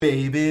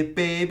Baby,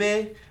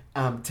 baby,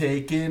 I'm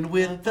taken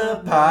with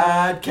the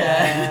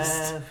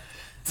podcast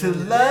to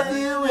love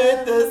you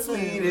with the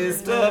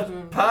sweetest of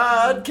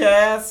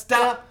podcasts.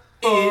 Stop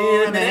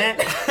in a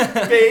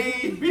minute,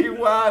 baby,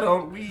 why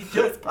don't we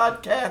just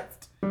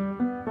podcast?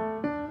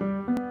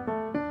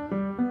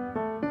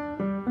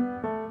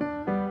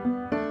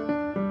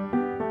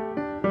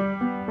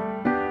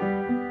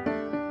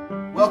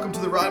 Welcome to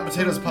the Rotten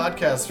Potatoes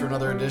Podcast for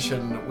another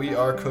edition. We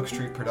are Cook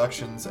Street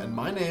Productions, and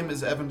my name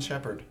is Evan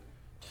Shepard.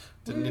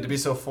 Didn't need to be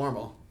so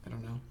formal. I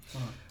don't know.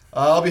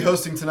 I'll be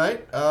hosting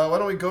tonight. Why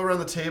don't we go around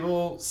the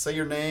table, say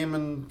your name,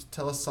 and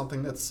tell us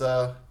something that's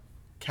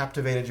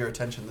captivated your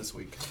attention this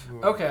week.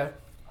 Okay,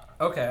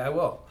 I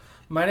will.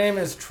 My name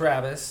is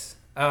Travis.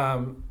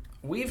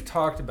 We've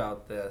talked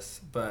about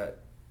this, but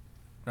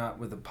not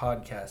with the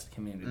podcast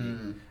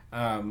community.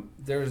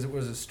 There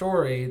was a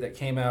story that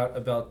came out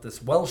about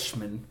this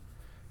Welshman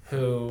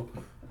who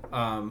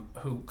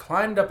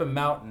climbed up a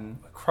mountain,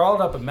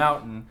 crawled up a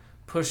mountain,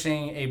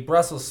 pushing a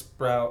Brussels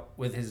sprout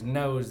with his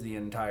nose the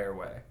entire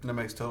way. That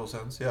makes total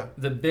sense, yeah.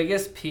 The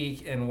biggest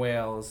peak in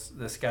Wales,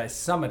 this guy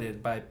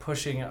summited by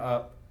pushing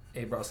up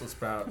a Brussels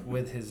sprout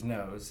with his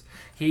nose.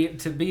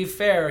 To be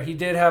fair, he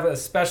did have a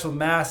special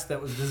mask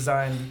that was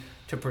designed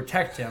to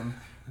protect him,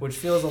 which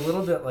feels a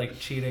little bit like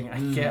cheating, I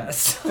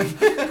guess.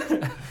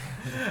 There's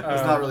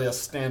not really a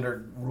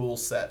standard rule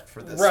set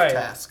for this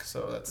task,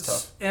 so that's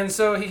tough. And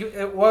so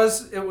it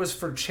was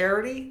for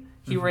charity.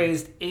 He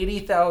raised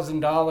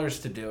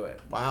 $80,000 to do it.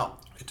 Wow.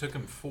 It took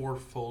him 4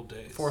 full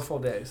days. 4 full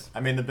days.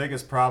 I mean, the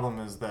biggest problem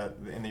is that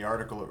in the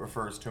article it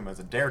refers to him as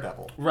a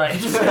daredevil. Right.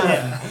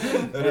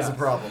 That is a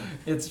problem.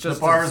 It's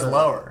just the bar is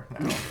lower.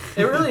 No.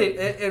 It really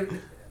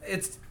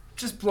it's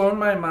just blown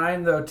my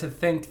mind though to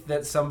think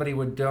that somebody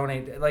would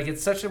donate. Like,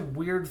 it's such a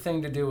weird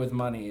thing to do with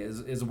money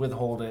is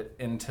withhold it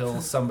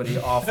until somebody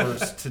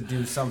offers to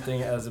do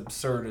something as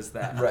absurd as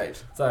that.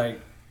 Right. It's like,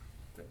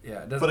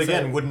 yeah. It doesn't But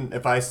again, say,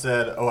 if I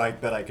said, "Oh, I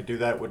bet I could do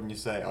that," wouldn't you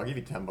say, "I'll give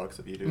you $10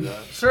 if you do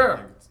that"?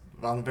 Sure.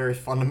 Like, on a very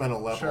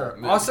fundamental level.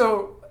 Sure.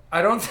 Also,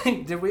 I don't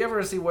think, did we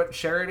ever see what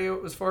charity it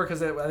was for?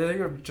 Because I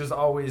think it just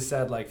always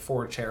said like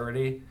for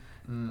charity,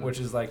 which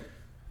is like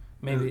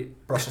maybe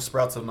Brussels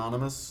sprouts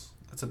anonymous.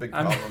 That's a big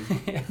problem.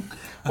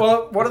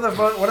 Well, one of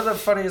the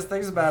funniest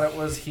things about it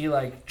was he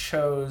like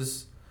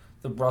chose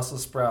the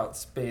Brussels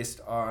sprouts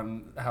based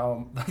on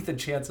how like the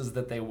chances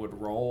that they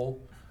would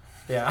roll.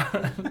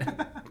 Yeah.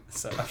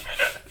 So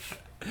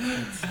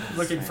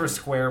looking for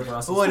square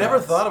Brussels sprouts. I never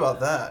thought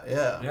about that.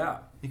 Yeah. Yeah.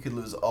 You could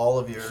lose all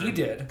of your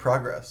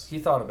progress. He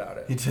thought about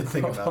it. He did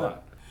think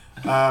about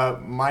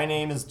it. My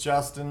name is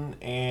Justin,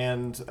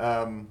 and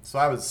so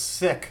I was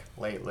sick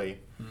lately.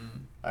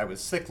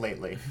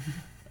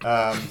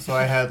 So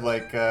I had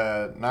like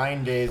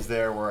 9 days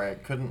there where I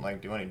couldn't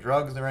like do any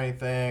drugs or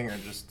anything, or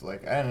just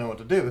like I didn't know what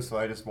to do. So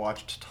I just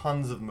watched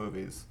tons of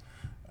movies,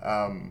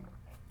 and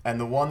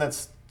the one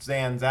that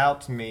stands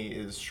out to me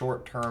is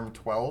Short Term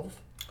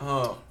 12.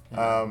 Oh.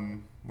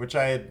 Which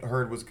I had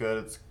heard was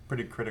good. It's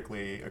pretty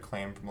critically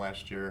acclaimed from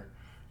last year.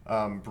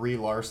 Brie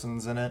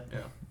Larson's in it.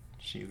 Yeah.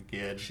 She's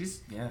good. It's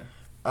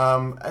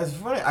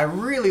funny. I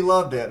really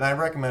loved it, and I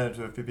recommended it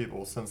to a few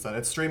people since then.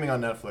 It's streaming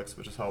on Netflix,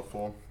 which is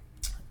helpful.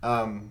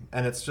 And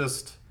it's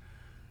just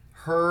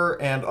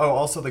her and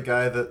also the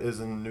guy that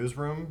is in the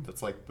newsroom.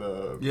 That's like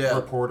the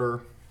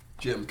reporter.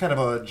 Jim. Kind of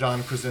a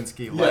John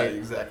Krasinski light. Yeah,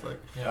 exactly.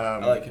 I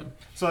like him.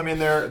 So I mean,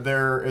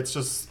 it's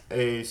just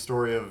a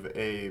story of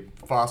a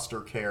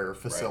foster care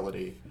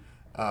facility.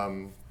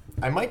 Right.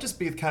 I might just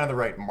be kind of the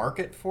right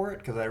market for it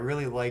because I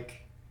really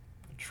like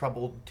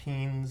troubled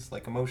teens,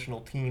 like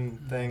emotional teen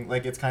thing.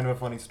 Like, it's kind of a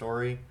funny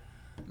story.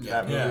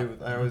 Yeah. That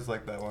movie, I always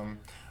like that one.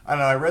 I don't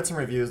know. I read some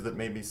reviews that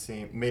made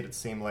it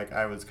seem like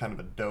I was kind of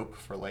a dope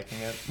for liking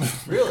it.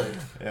 Really?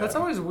 Yeah. That's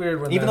always weird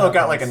when even though it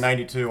got like a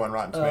 92 on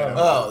Rotten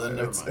Tomatoes. Then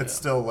never mind. It's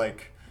still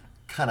like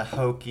kind of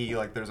hokey.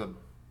 Like, there's a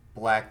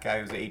black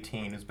guy who's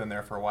 18 who's been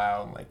there for a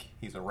while, and like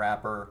he's a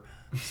rapper.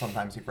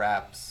 Sometimes he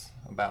raps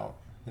about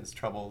his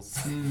troubles.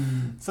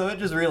 So it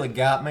just really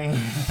got me.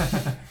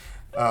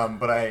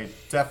 But I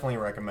definitely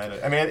recommend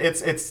it. I mean,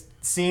 it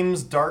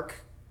seems dark,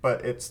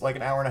 but it's like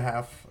an hour and a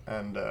half,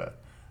 and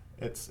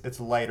it's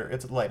lighter.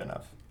 It's light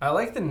enough. I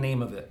like the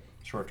name of it.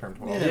 Short Term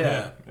 12.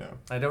 Yeah.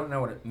 I don't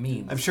know what it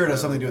means. I'm sure it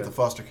has something to do with the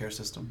foster care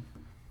system.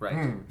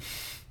 Right.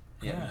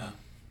 Yeah.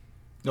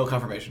 No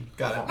confirmation.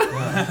 Got it.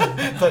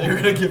 Thought you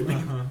were going to give me...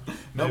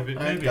 Nope.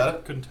 Maybe. Got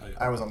it. Couldn't tell you.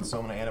 I was on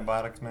so many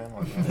antibiotics, man.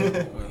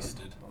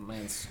 Wasted. Oh,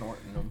 man,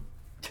 snorting them.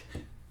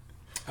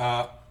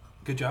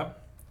 Good job.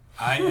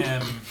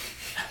 I'm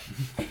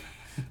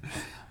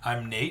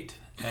Nate,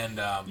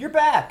 and You're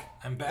back.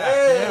 I'm back.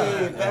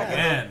 Hey,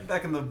 Yeah.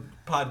 back in the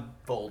pod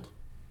fold.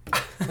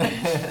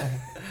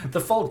 The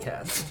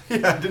Foldcast.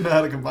 Yeah, I didn't know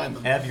how to combine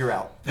them. Ev, you're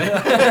out.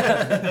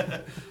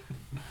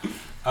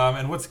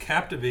 And what's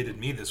captivated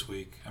me this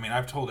week, I mean,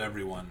 I've told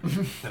everyone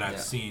that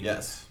I've seen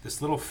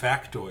this little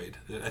factoid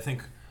that I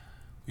think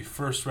we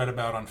first read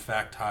about on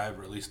Fact Hive,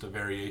 or at least a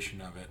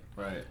variation of it,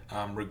 Right.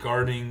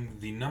 regarding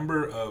the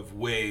number of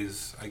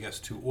ways, I guess,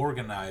 to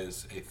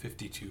organize a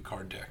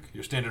 52-card deck.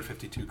 Your standard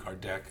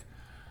 52-card deck,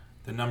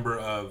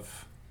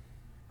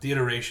 the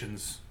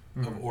iterations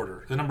of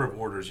order, the number of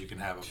orders you can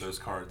have of those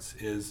cards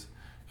is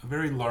a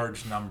very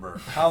large number.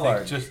 How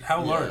large? Just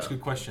how large? Yeah.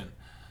 Good question.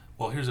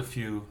 Well, here's a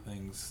few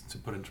things to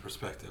put into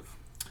perspective.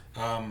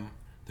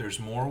 There's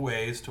more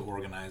ways to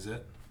organize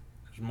it.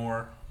 There's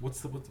more. What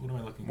am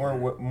I looking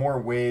for?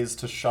 More ways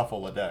to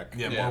shuffle a deck.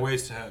 Yeah, Yeah. more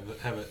ways to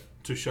have it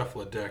to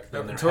shuffle a deck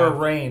than there To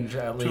arrange,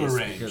 at least. to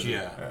arrange. because-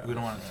 Yeah, we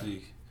don't want it to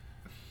be.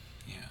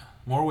 Yeah,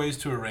 more ways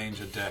to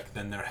arrange a deck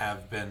than there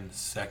have been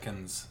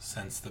seconds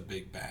since the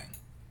Big Bang.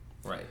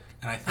 Right.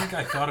 And I think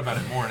I thought about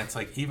it more, and it's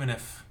like even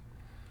if.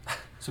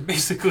 So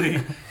basically,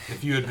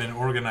 if you had been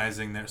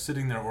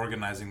sitting there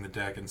organizing the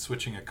deck and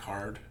switching a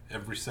card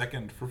every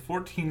second for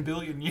 14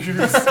 billion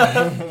years,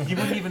 you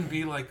wouldn't even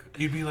be like,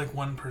 you'd be like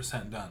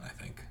 1% done, I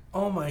think.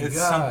 Oh my It's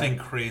god. something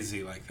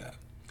crazy like that.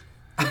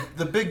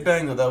 The Big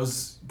Bang, though, that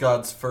was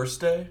God's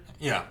first day.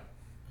 Yeah,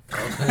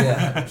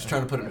 Yeah. Just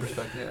trying to put it in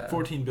perspective. Yeah.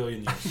 14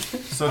 billion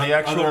years So the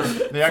actual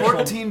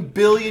 14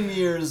 billion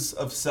years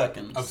of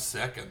seconds. of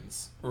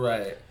seconds.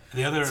 Right.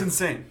 It's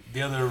insane.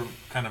 The other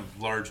kind of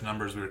large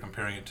numbers we were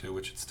comparing it to,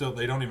 which it's still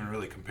they don't even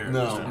really compare.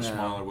 No. They're much No.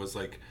 smaller. Was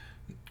like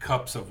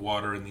cups of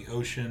water in the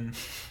ocean,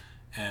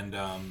 and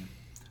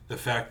the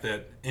fact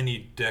that any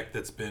deck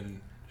that's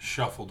been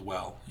shuffled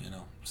well,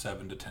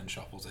 7 to 10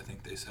 shuffles, I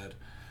think they said,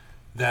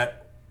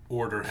 that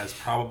order has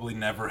probably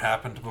never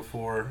happened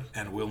before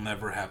and will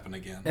never happen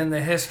again. In the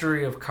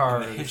history of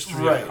cards. In the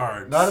history Right. of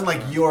cards. Not in like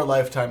your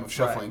lifetime of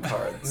shuffling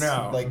cards.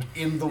 No. Like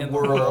in the In the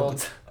world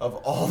world of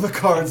all the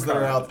cards that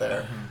are out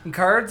there.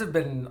 Cards have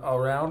been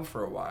around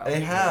for a while.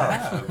 They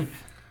have.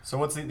 So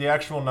what's the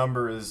actual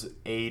number is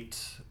 8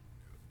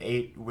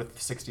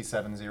 with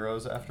 67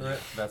 zeros after it.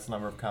 That's the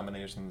number of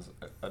combinations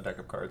a deck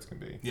of cards can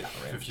be. Yeah,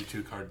 arranged.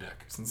 52 card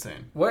deck. It's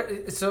insane.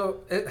 What?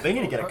 So They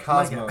need to get a oh my God.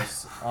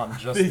 Cosmos on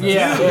just They this. do.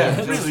 Yeah.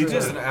 Just, really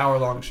just do. an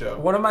hour-long show.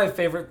 One of my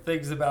favorite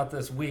things about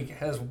this week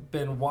has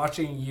been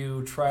watching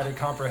you try to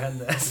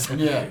comprehend this.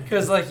 Yeah.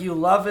 Because like you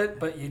love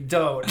it, but you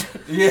don't.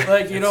 Yeah.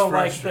 Like you It's don't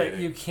like that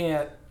frustrating.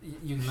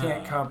 you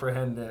can't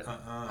comprehend it.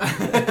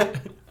 I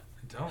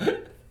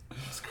don't.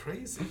 It's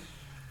crazy.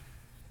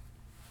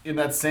 In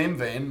that same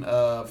vein,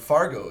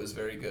 Fargo is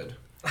very good.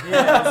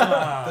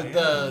 Yeah.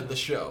 The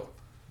show.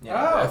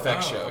 Yeah. The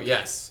FX show.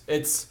 Yes.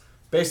 It's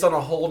based on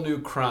a whole new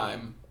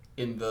crime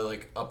in the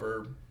like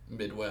upper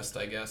Midwest,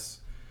 I guess.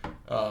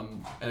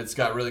 And it's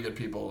got really good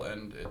people,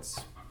 and it's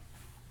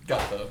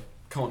got the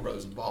Coen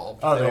brothers involved.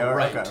 Oh, they don't are?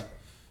 write Okay.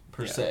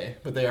 per Yeah. se,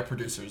 but they are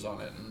producers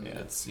on it, and Yeah.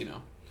 it's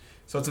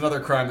So it's another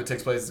crime that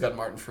takes place. It's got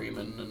Martin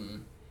Freeman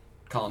and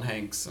Colin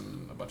Hanks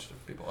and a bunch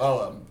of people.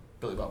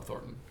 Billy Bob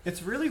Thornton.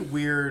 It's really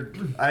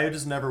weird. I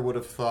just never would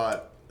have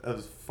thought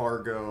of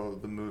Fargo,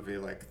 the movie,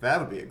 like that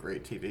would be a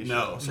great TV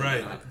show. No,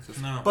 Right. It's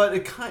just- No. But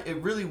it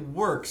really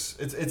works.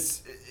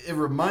 It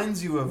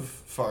reminds you of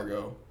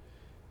Fargo,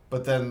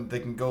 but then they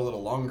can go a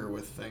little longer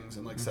with things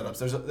and like setups.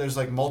 There's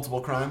like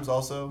multiple crimes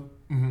also,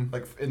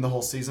 like in the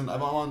whole season.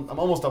 I'm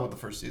almost done with the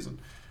first season.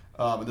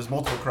 And there's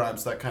multiple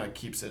crimes, so that kind of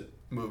keeps it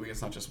moving.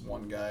 It's not just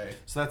one guy.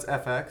 So that's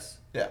FX.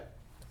 Yeah.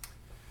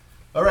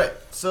 All right.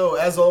 So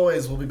as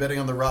always, we'll be betting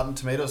on the Rotten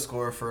Tomato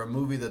score for a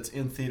movie that's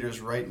in theaters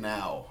right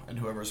now, and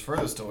whoever's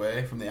furthest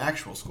away from the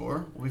actual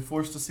score will be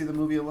forced to see the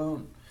movie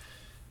alone.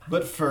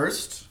 But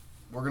first,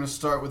 we're going to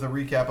start with a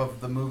recap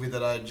of the movie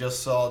that I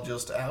just saw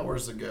just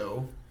hours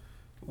ago,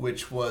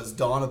 which was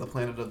Dawn of the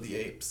Planet of the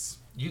Apes.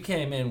 You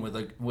came in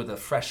with a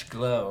fresh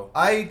glow.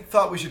 I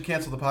thought we should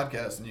cancel the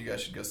podcast and you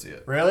guys should go see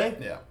it. Really?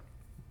 Yeah.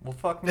 Well,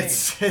 fuck me.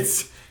 It's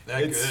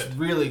That it's good.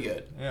 really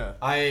good. Yeah.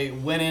 I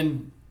went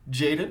in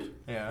jaded,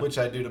 Yeah. which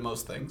I do to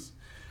most things.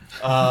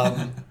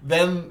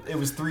 Then it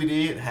was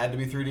 3D. It had to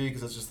be 3D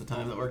because that's just the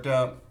time that worked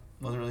out.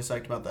 Wasn't really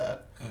psyched about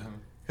that.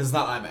 Because it's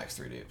not IMAX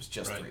 3D. It was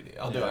just Right. 3D.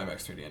 I'll do Yeah.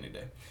 IMAX 3D any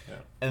day. Yeah.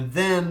 And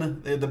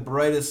then they had the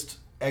brightest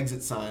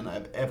exit sign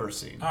I've ever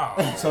seen.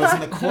 Oh. So it's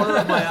in the corner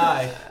of my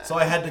eye. So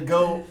I had to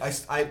go.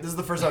 This is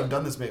the first time I've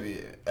done this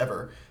maybe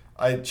ever.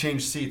 I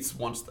changed seats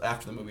once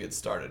after the movie had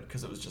started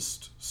because it was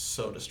just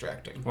so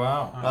distracting.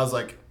 Wow. I was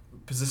like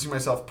positioning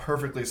myself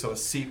perfectly so a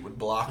seat would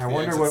block the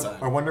exit sign.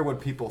 I wonder what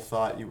people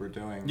thought you were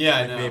doing. Yeah,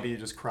 I Like, know. Maybe you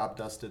just crop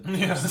dusted.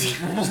 Yeah. Your seat.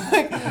 You're just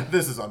like,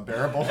 this is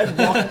unbearable.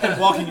 and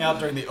walking out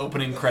during the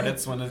opening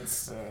credits when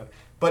it's.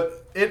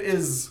 But it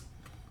is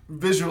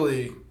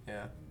visually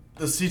Yeah.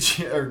 the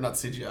CGI or not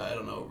CGI. I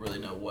don't really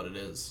know what it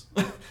is.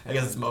 I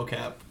guess it's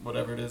mocap,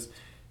 whatever it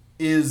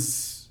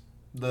is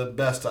the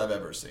best I've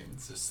ever seen.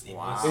 It's just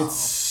Wow. It's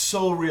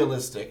so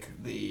realistic,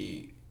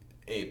 the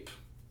ape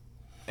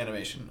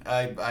animation.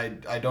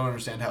 I don't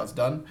understand how it's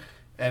done,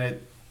 and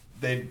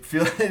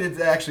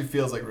it actually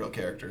feels like real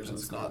characters, and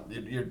it's not.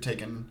 You're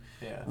taken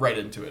Yeah. right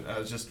into it. I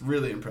was just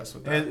really impressed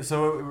with that. And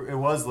so it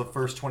was the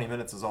first 20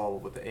 minutes is all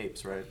with the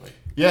apes, right? Like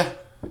Yeah.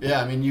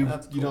 I mean, you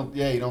That's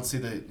don't see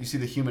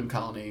the human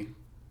colony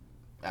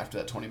after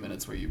that 20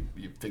 minutes where you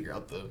figure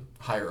out the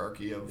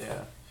hierarchy of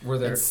Were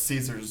there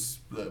Caesar's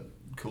the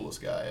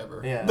coolest guy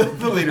ever. Yeah.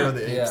 The leader of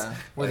the apes. Yeah.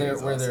 Were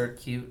there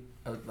cute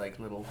like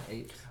little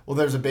apes? Well,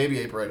 there's a baby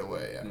ape right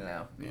away.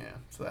 Yeah. Yeah,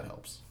 so that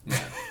helps. Yeah.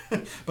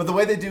 But the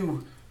way they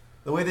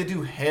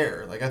do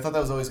hair, like I thought that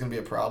was always going to be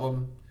a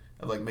problem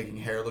of like making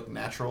hair look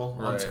natural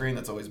on Right. screen.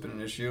 That's always been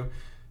an issue.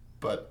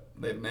 But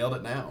they've nailed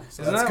it now.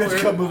 So Isn't that's that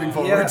good weird? moving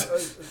Yeah,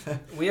 forward.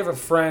 we have a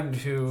friend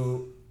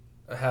who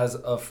has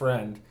a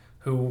friend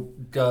who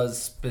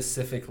does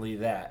specifically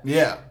that.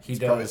 Yeah. He it's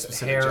probably a does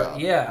specific hair, job.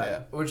 yeah,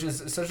 which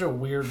is such a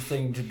weird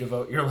thing to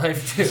devote your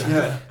life to.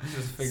 Yeah.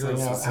 Just figuring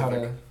So out how to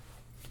specific.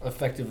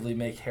 effectively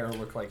make hair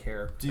look like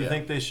hair. Do you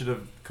think they should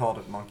have called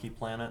it Monkey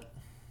Planet?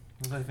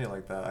 Because I feel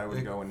like that. I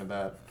would go into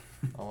that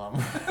a lot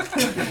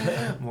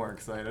more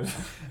excited.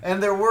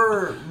 And there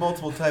were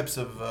multiple types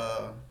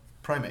of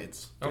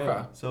primates.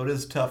 Okay. So it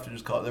is tough to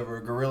just call it. There were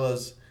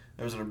gorillas.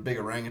 There was a big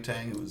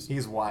orangutan who was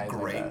He's wise.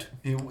 great.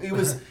 I He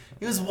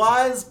was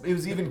wise. He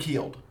was even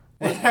keeled.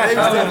 His name was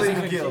Oh, definitely even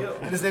even keeled. keeled.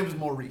 And his name was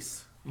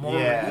Maurice.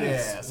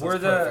 Yeah. So were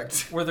it's the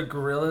perfect. were the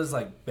gorillas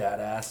like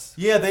badass?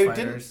 Yeah, they fighters?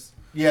 didn't.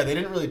 Yeah, they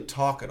didn't really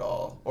talk at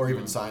all, or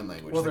even sign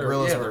language. Well, the they're-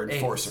 gorillas yeah, were they're apes.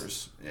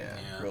 enforcers. Yeah,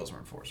 Yeah. gorillas were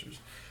enforcers.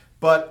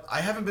 But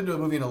I haven't been to a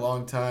movie in a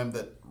long time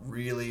that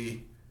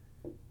really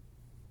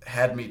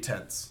had me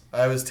tense.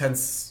 I was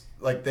tense.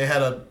 Like they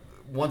had a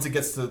once it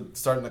gets to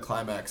starting the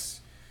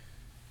climax,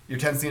 you're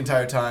tense the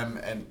entire time,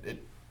 and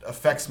it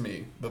affects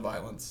me, the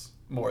violence,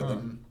 more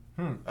than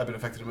I've been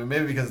affected.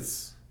 Maybe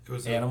because It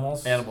was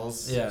Animals.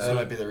 animals. Yeah. that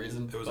might be the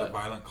reason. It was but- a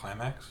violent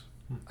climax.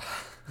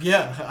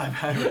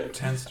 Yeah,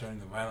 Tense during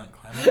the violent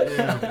climax.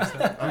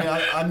 yeah. I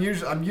mean,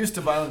 I'm used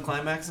to violent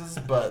climaxes,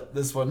 but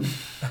this one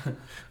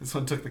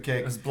took the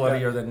cake. It was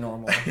bloodier than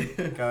normal.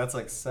 God, that's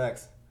like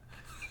sex.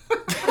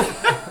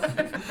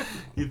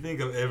 You think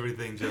of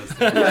everything,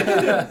 Justin.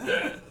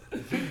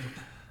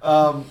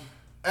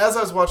 As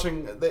I was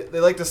watching, they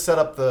like to set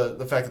up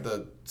the fact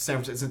that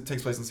it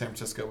takes place in San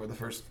Francisco, where the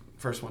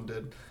first one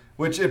did,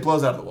 which it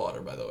blows out of the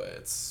water. By the way,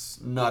 it's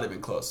not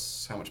even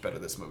close how much better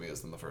this movie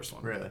is than the first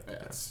one. Really?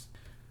 Yeah.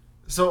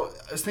 So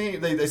I was thinking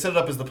they set it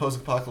up as the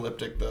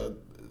post-apocalyptic. The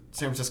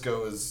San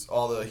Francisco is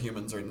all the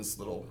humans are in this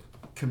little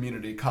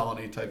community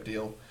colony type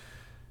deal,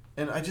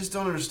 and I just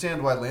don't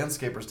understand why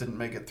landscapers didn't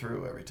make it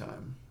through every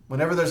time.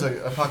 Whenever there's an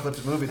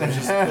apocalyptic movie, there's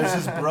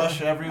just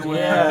brush everywhere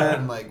Yeah.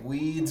 and like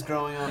weeds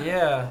growing on.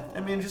 Yeah. I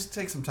mean, just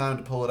take some time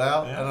to pull it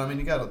out. Yeah. And I mean,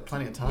 you got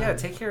plenty of time. Yeah,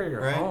 take care of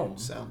your right? home.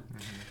 So,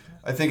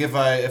 I think if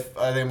I think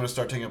I'm going to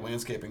start taking up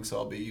landscaping, so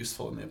I'll be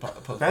useful in the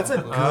post. That's a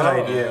good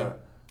Oh. idea.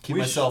 Keep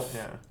We myself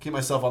yeah. keep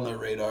myself on their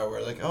radar.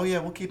 Where like, oh yeah,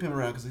 we'll keep him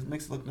around because he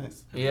makes it look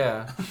nice.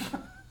 Yeah.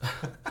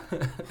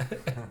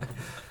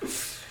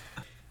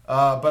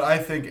 But I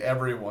think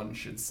everyone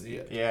should see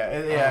it.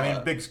 Yeah. I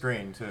mean, big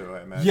screen too.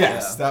 I imagine.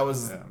 Yes,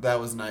 Yeah. that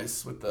was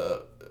nice.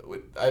 The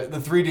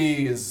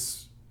 3D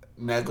is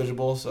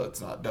negligible, so it's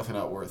definitely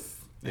not worth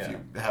if you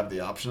have the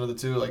option of the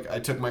two. Like I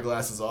took my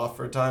glasses off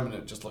for a time and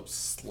it just looked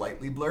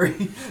slightly blurry.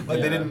 Like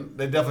Yeah.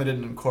 they definitely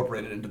didn't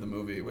incorporate it into the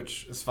movie,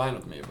 which is fine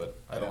with me. But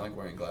I don't like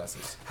wearing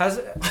glasses.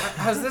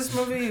 Has this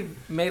movie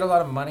made a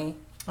lot of money?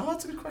 Oh,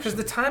 that's a good Because question.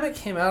 the time it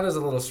came out is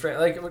a little strange.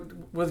 Like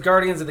with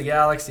Guardians of the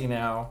Galaxy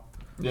now,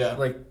 Yeah,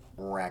 like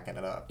Racking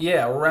it up.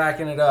 yeah,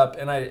 racking it up,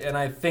 and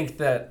I think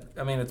that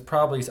it's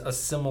probably a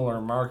similar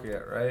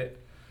market, right?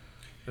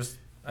 Just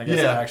I guess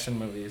Yeah. action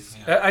movies.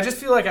 Yeah. I just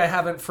feel like I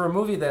haven't for a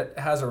movie that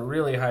has a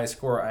really high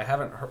score. I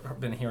haven't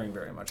been hearing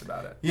very much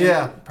about it.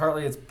 Yeah. And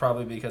partly it's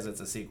probably because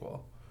it's a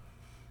sequel.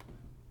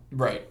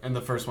 right. And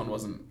the first one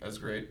wasn't as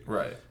great.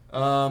 Right.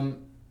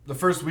 The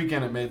first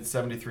weekend it made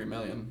 $73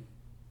 million,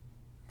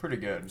 Pretty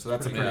good. so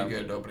that's a Pretty pretty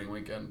good. good opening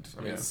weekend.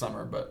 I mean, Yeah. it's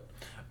summer, but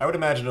I would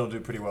imagine it'll do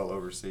pretty well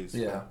overseas.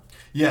 Yeah.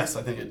 yes,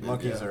 I think it did.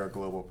 Monkeys yeah. are a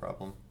global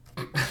problem.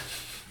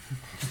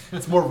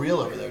 It's more real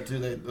over there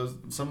too.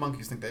 Some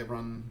monkeys think they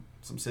run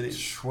some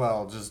cities.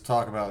 Well, just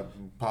talk about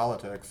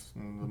politics.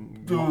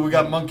 Ooh, we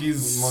got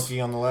monkeys. Monkey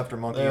on the left or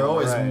monkey They're on the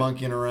always right.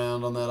 monkeying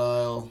around on that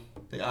aisle.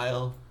 The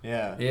aisle.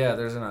 Yeah. Yeah,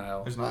 there's an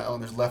aisle. There's an aisle,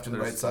 and there's left and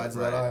There's right sides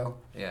of right. that aisle.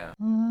 Yeah.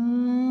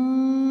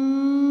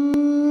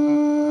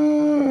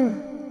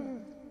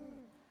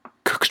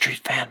 Cook Street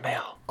fan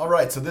mail. All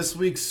right, so this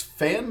week's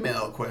fan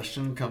mail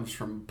question comes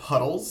from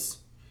Puddles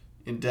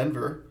in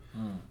Denver.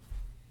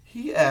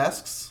 He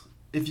asks,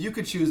 if you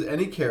could choose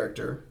any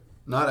character,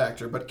 not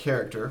actor, but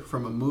character,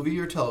 from a movie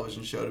or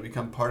television show to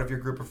become part of your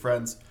group of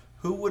friends,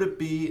 who would it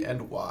be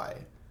and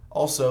why?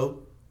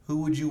 Also, who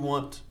would you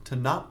want to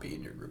not be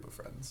in your group of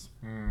friends?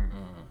 Ooh,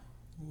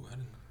 I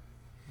didn't.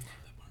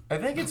 I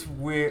think it's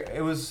weird.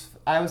 I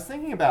was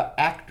thinking about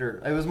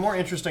actor. It was more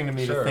interesting to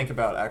me Sure. to think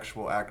about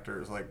actual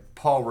actors. Like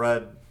Paul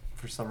Rudd,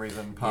 for some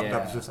reason, popped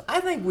up. Yeah. Just,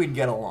 I think we'd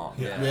get along.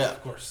 Yeah.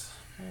 Of course.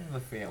 I have a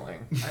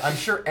feeling. I'm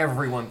sure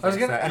everyone I was thinks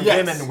gonna- that. And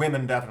Yes.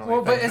 women definitely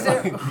Well, but think is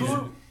that. it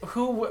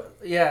who?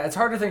 Yeah, it's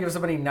hard to think of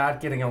somebody not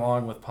getting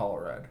along with Paul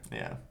Rudd,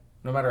 Yeah.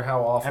 no matter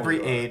how awful. Every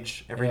you are.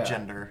 age, every Yeah.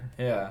 gender.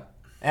 Yeah.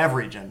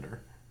 Every gender.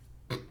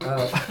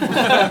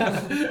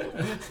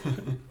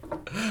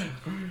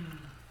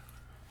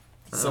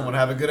 Someone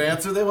have a good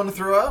answer they want to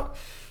throw out?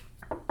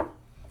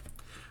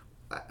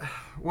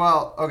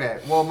 Well, okay.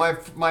 Well,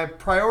 my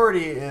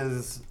priority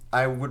is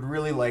I would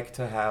really like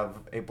to have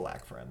a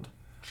black friend.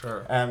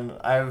 Sure. And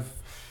I've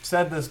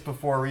said this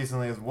before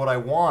recently, is what I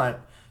want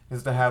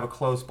is to have a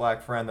close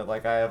black friend that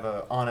like I have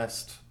a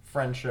honest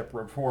friendship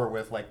rapport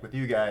with, like with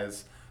you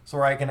guys, so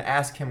where I can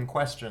ask him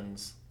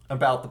questions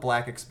about the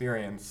black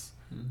experience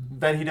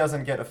that he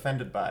doesn't get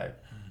offended by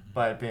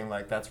it being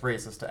like, that's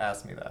racist to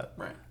ask me that.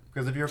 Right.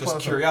 Because if you're Just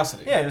close,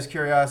 curiosity. Yeah, just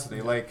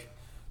curiosity. Like,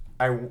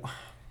 I'm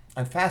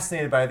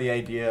fascinated by the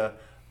idea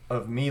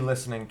of me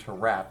listening to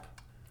rap,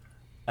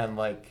 and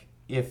like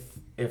if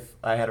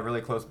I had a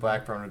really close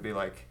black friend, would be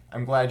like,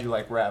 I'm glad you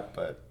like rap,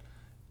 but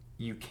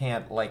you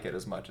can't like it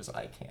as much as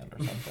I can,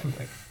 or something.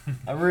 Like,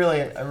 I'm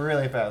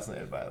really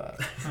fascinated by that.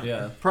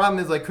 Yeah. Problem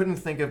is, I couldn't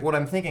think of what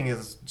I'm thinking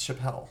is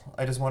Chappelle.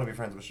 I just want to be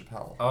friends with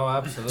Chappelle. Oh,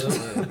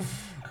 absolutely.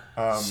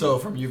 So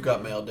from You've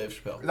Got Mail, Dave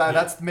Chappelle.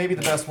 That's maybe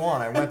the best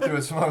one. I went through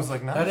it, so I was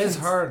like, That is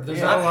hard. There's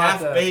Yeah. not a Not lot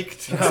half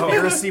baked.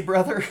 Conspiracy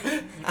brother.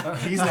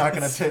 He's not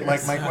gonna take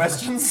like my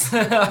questions.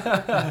 It's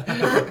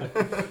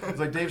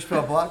like Dave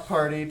Chappelle block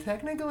party.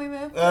 Technically,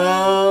 man.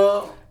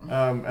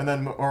 And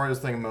then, or I was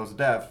thinking Mos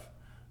Def.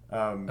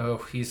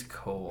 Oh, he's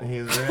cool.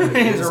 He's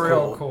really. He's is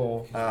real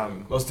cool.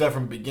 cool. Most Def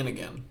from Begin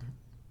Again.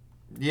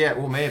 Yeah,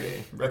 well,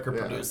 maybe. Record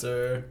Yeah.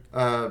 producer.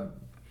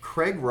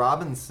 Craig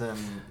Robinson.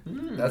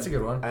 That's a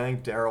good one. I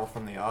think Daryl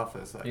from The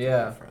Office. I could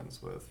Yeah. be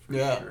friends with for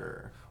Yeah.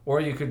 sure. Or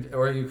you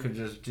could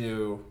just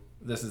do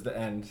This Is the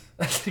End.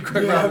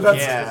 Yeah,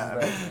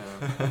 that's-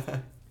 Yeah.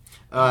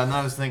 And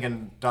I was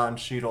thinking Don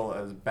Cheadle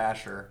as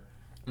Basher,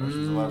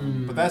 Ocean's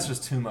 11, but that's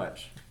just too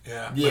much.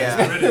 Yeah. But Yeah.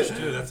 He's British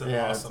too. That's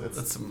Yeah, awesome.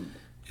 That's some.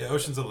 Yeah,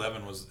 Ocean's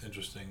 11 was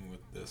interesting with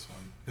this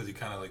one because he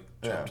kind of like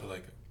jumped Yeah. to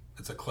like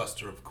it's a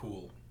cluster of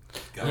cool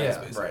guys Yeah,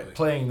 basically. right.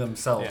 Playing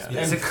themselves. Yeah. And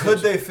basically. could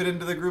they fit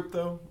into the group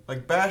though?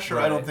 Like Basher,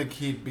 I don't Right. think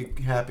he'd be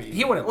happy.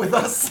 He wouldn't with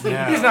like us.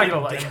 Yeah. He's not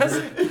gonna like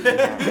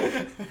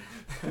us.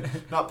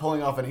 Not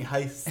pulling off any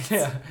heists.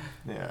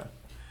 Yeah.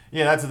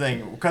 Yeah, that's the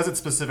thing. Because it's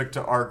specific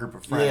to our group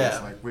of friends, Yeah.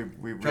 like we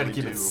really Trying to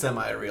keep do. it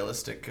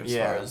semi-realistic as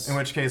Yeah, far as. in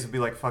which case it'd be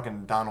like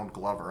fucking Donald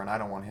Glover, and I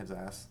don't want his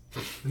ass.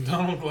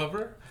 Donald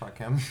Glover? Fuck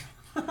him.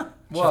 Well,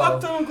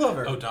 Fuck Donald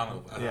Glover. Oh,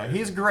 Donald. Yeah,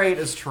 he's great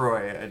as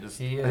Troy.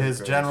 He is his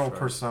great general as Troy.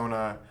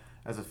 persona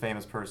as a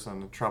famous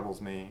person troubles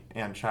me,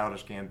 and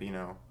Childish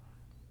Gambino,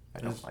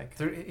 I don't like.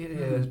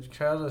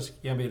 Childish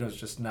Gambino's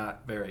just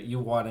not very. You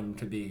want him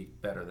to be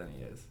better than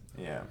he is,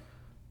 Yeah,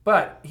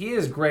 but he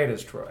is great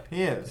as Troy.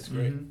 he is.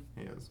 great.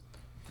 He is.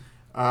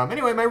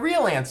 Anyway, my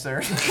real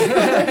answer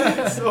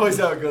It's always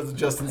how it goes with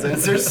Justin's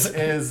answers.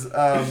 is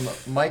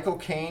Michael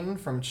Caine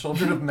from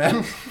Children of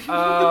Men.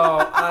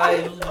 Oh,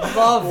 I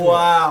love it.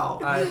 Wow.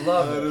 I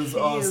love That it. is He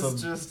awesome.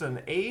 is just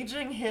an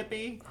aging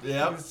hippie.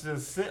 Yep. He's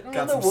just sitting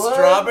Got in the some woods,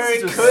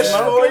 strawberry just kush for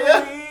smoking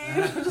ya.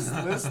 weed, just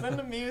listening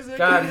to music.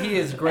 God, he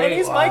is great. And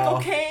he's Wow. Michael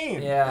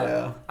Caine. Yeah.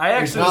 Yeah.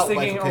 I He's actually was not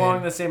thinking Michael along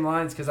Caine. the same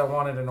lines because I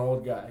wanted an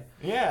old guy.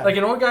 Yeah. Like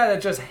an old guy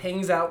that just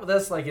hangs out with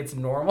us like it's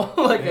normal.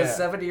 Like a Yeah.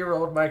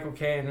 70-year-old Michael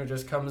Caine who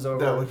just comes That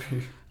over would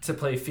be. to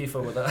play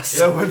FIFA with us.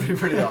 That would be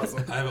pretty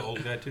awesome. I have an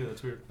old guy too.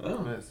 That's weird. Oh.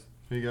 Nice.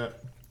 Who you got?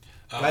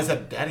 Guys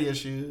have daddy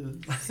issues.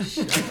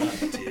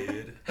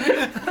 Dude.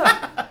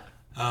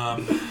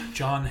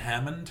 John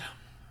Hammond.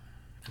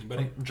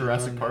 Anybody?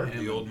 Jurassic Park.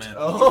 The old man.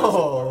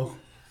 Oh.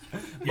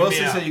 Hear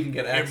Mostly me so out. you can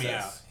get Hear me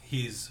access. out.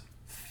 He's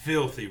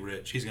filthy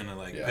rich. He's gonna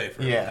like Yeah. pay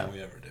for Yeah. everything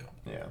we ever do.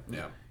 Yeah.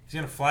 Yeah. He's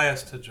gonna fly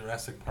us to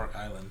Jurassic Park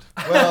Island.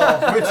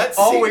 Well, Which that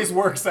always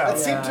works out. That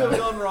seemed to have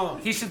gone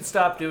wrong. He should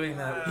stop doing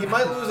that. He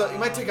might lose. He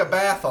might take a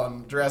bath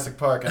on Jurassic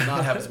Park and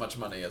not have as much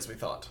money as we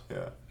thought.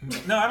 Yeah.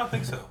 No, I don't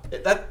think so.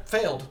 That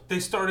failed.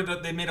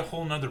 They made a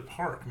whole nother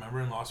park. Remember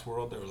in Lost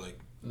World, they were like,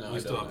 No, we I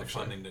still don't have the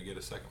actually. funding to get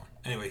a second one.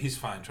 Anyway, he's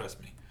fine,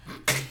 trust me.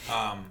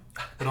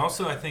 But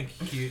also, I think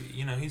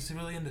he's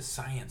really into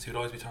science. He would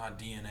always be talking about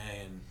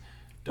DNA and.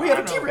 We have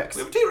I a don't know. T-Rex.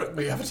 We have a T-Rex.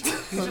 We have a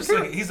T-Rex. He's just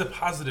like he's a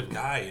positive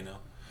guy, you know.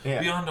 Yeah.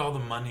 Beyond all the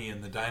money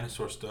and the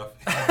dinosaur stuff,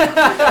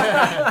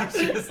 I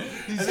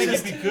think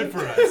he'd be good for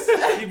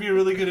us. He'd be a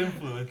really good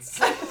influence.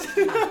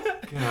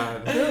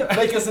 God.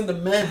 Make us into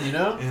men, you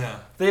know? Yeah.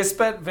 They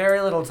spent very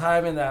little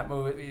time in that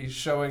movie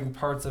showing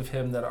parts of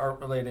him that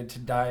aren't related to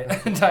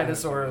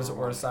dinosaurs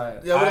or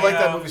science. Yeah, I would like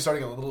that I, movie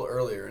starting a little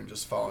earlier and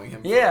just following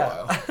him for Yeah.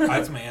 a while.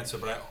 That's my answer,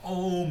 but I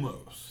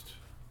almost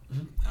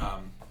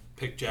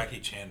picked Jackie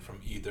Chan from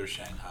either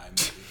Shanghai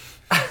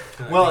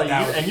movie. Well,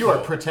 That you was are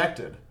cool.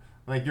 protected.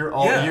 Like you're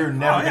Yeah. you're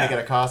never Oh, gonna yeah. get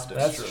accosted.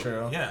 That's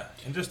true. Yeah,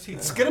 and just teeth.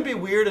 It's gonna be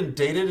weird and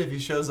dated if he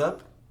shows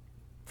up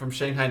from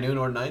Shanghai Noon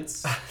or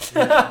Nights.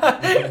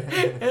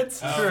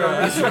 It's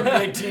true. He's from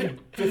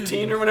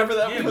 1915 or whenever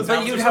that Yeah, was.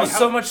 But you'd have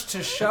so much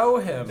to show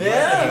him. Yeah.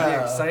 that he'd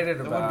be excited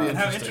That would about. be And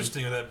how Interesting.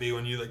 interesting would that be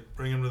when you like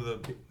bring him to the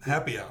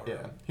happy hour?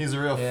 Yeah. He's a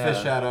real Yeah.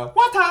 fish out of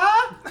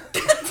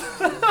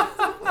water.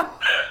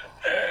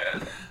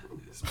 I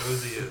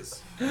suppose he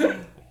is.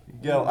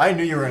 Yo, I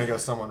knew you were gonna go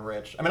someone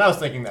rich. I mean, I was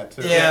thinking that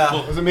too. Yeah.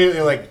 I was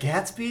immediately like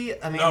Gatsby.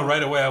 I mean, No,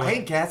 right away I went.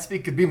 hey,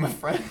 Gatsby could be my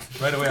friend.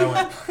 Right away I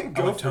went.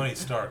 Go I went for Tony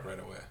Stark right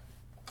away.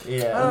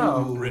 Yeah.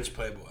 Oh. Rich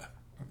playboy.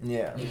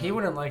 Yeah. He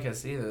wouldn't like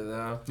us either,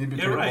 though. You'd be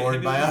You're pretty right.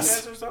 bored by You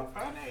us. guys are so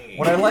funny.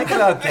 What I like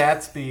about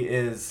Gatsby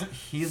is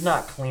he's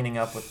not cleaning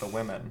up with the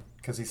women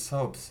because he's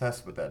so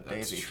obsessed with that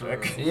Daisy true.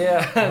 chick.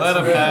 Yeah. Let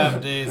him it's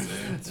have Daisy.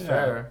 It's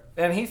fair.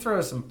 And he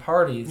throws some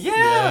parties.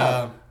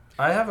 Yeah.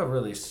 I have a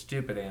really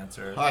stupid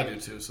answer. I do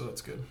too, so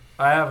that's good.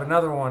 I have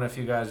another one if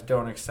you guys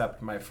don't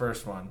accept my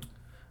first one.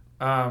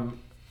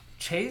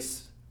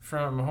 Chase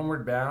from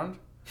Homeward Bound.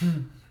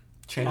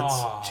 Chance.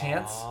 Aww.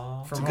 Chance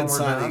from It's a good Homeward sign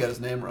that Bound. you got his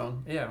name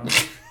wrong. Yeah.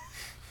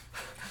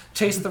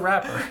 Chase the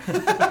rapper.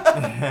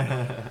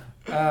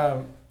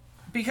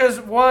 Because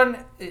one,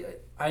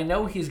 I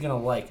know he's gonna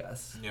like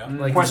us. Yeah.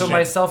 Like Question. so,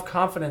 my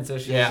self-confidence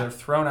issues Yeah. are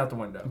thrown out the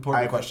window.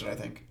 Important I- question, I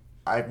think.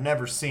 I've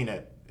never seen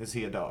it. Is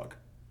he a dog?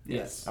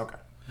 Yes. Okay.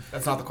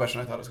 That's not the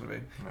question I thought it was going to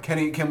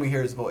be. Can we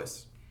hear his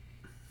voice?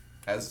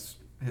 As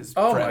his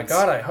Oh friends? my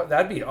god,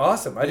 that'd be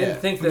awesome. I Yeah. didn't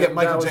think We that get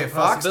Michael that was J. a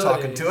Fox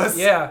possibility. talking to us.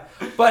 Yeah,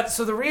 but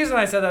so the reason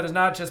I said that is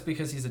not just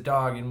because he's a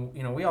dog, and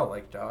we all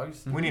like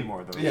dogs. We need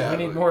more of those. Yeah. We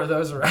need more of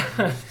those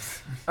around.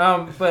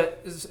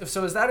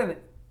 So is that an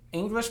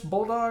English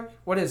bulldog?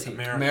 What is he?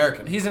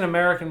 American. He's an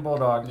American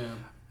bulldog. Yeah.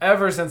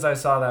 Ever since I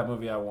saw that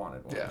movie, I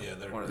wanted one. Yeah. Yeah,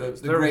 they're One of good.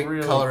 those. The They're great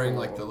really coloring, cool.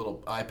 like the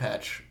little eye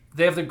patch.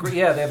 They have the iPad.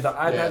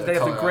 the They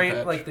have color the great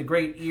iPad. like the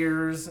great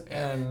ears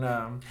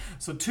and.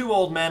 So 2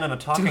 old men and a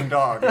talking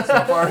dog so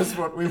far as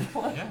what we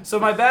want. So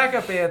my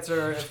backup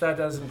answer, if that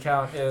doesn't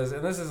count, is,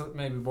 and this is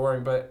maybe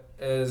boring, but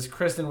is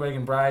Kristen Wiig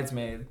in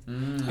Bridesmaid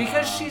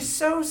because she's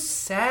so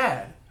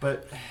sad.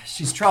 But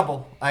she's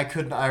trouble. I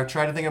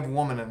tried to think of a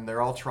woman and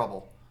they're all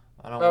trouble.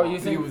 I don't Oh, want- you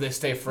think? They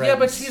stay friends. Yeah,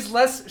 but she's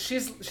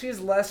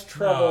less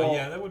trouble. No,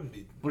 yeah, that wouldn't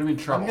be. What do you mean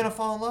trouble? I'm going to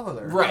fall in love with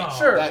her. Right, Oh.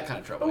 Sure. That kind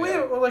of trouble. But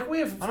we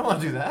have. I don't want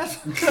to do that.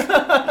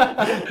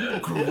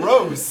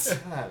 Gross.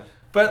 God.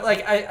 But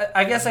like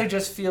I guess I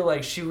just feel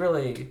like she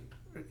really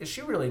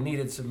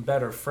needed some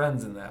better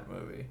friends in that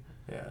movie.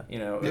 Yeah. You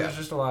know, Yeah. there's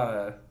just a lot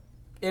of,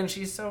 and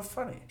she's so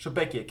funny. She'll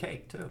bake you a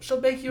cake, too. She'll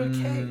bake you a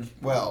cake.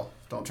 Well,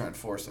 don't try and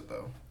force it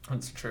though.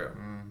 That's true.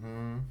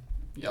 Mm-hmm.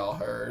 Y'all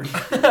heard.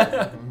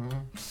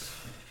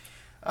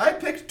 I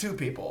picked 2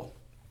 people.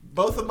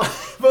 Both of my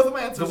The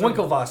answers.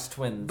 Winklevoss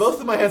twins. Both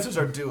of my answers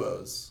are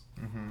duos.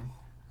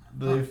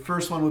 The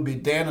first one would be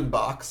Dan and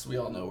Box. We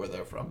all know where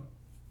they're from.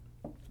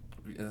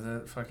 Is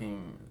it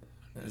fucking?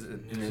 Is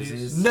it Newsies?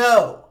 Newsies?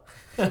 No,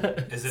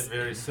 Is it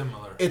very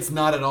similar? it's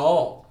not at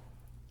all.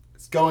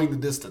 It's going the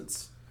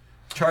distance.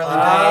 Charlie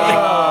Day,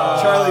 Oh.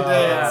 Charlie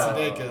Day Yeah. and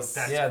Sudeikis.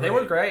 That's Yeah, they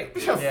great. were great.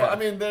 Be a fu- Yeah. I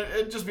mean,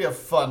 it'd just be a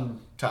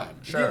fun time.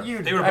 Sure.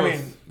 They were I both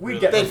mean, we'd really-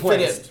 get They'd fit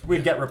replaced. in.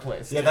 We'd get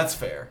replaced. Yeah, that's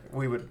fair.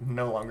 We would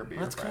no longer be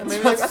That's your cool. friends.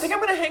 Maybe Like, that's- I think I'm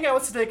going to hang out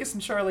with Sudeikis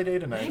and Charlie Day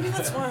tonight. Maybe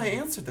that's why I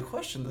answered the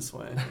question this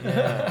way.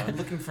 Yeah. I'm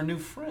looking for new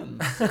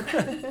friends.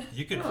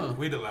 You could. Huh.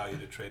 We'd allow you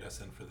to trade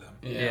us in for them.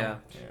 Yeah.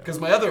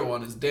 Because my other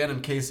one is Dan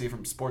and Casey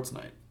from Sports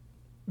Night.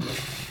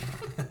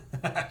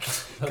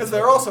 Because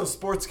they're also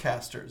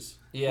sportscasters.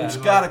 Yeah. Which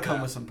You gotta like come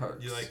that. with some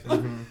perks. You like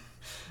that?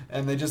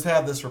 And they just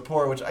have this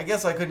rapport, which I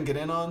guess I couldn't get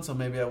in on, so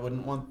maybe I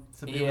wouldn't want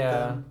to be with Yeah.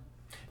 them.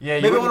 Yeah,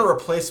 you Maybe I wouldn't- want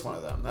to replace one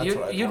of them. That's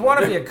what You'd I'd want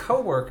to do. be a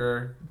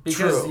coworker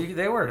because True.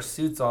 they wear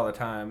suits all the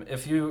time.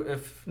 If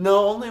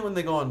No, only when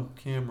they go on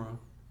camera.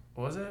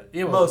 was it?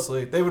 Yeah,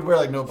 Mostly. They would wear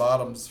like no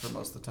bottoms for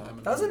most of the time.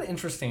 That was an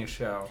interesting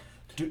show.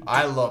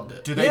 I loved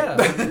it. Do they?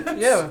 Yeah,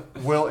 yeah.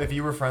 Will, if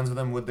you were friends with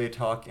them, would they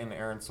talk in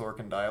Aaron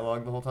Sorkin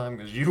dialogue the whole time?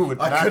 Because you would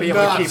I not could be able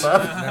not. to keep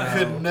up. I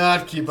could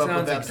not keep up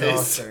with Sounds that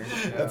pace.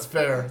 exhausting. That's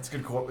fair. It's a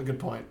good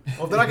point.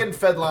 Well, if they're not getting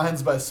fed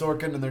lines by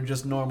Sorkin and they're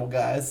just normal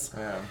guys,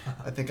 Yeah.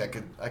 I think I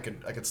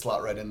could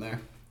slot right in there.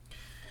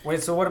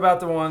 Wait, so what about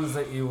the ones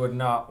that you would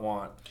not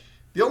want?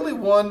 The only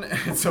one,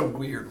 it's a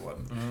weird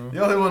one. The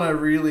only one I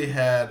really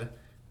had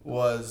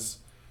was,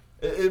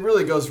 it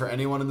really goes for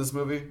anyone in this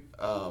movie,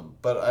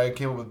 but I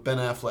came up with Ben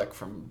Affleck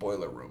from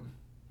Boiler Room.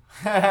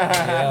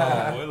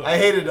 Yeah. I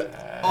hated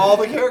all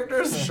the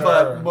characters, Sure.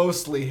 but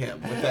mostly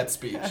him with that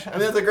speech. I mean,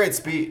 that's a great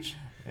speech.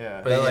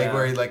 Yeah. But- Like yeah.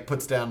 where he like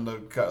puts down the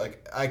car.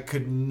 Like I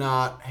could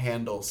not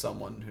handle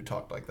someone who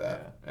talked like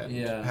that and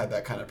Yeah. had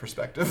that kind of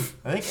perspective.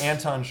 I think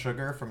Anton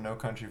Sugar from No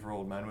Country for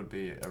Old Men would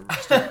be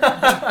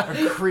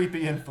a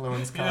creepy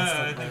influence Yeah, I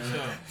constantly. think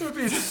so. It would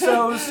be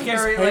so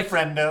scary. Hey, Like,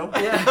 friendo.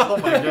 yeah. Oh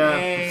my god!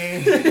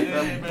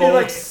 Hey. He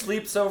like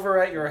sleeps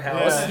over at your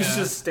house. Yeah. You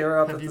just stare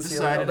up Have at you the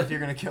decided ceiling. if you're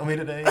going to kill me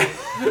today?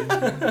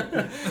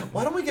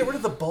 Why don't we get rid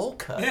of the bowl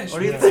cut? Yeah, What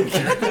do you sure.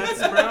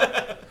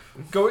 think?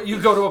 You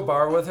go to a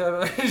bar with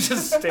him. He's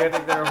just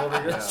standing there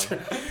holding it.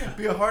 Yeah.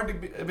 Be a hard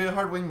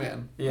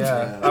wingman.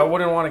 Yeah, I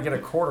wouldn't want to get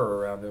a quarter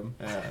around him.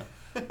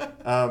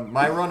 Yeah.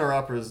 My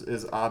runner-up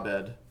is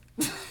Abed.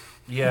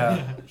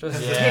 Yeah. Just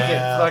take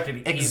Yeah. it fucking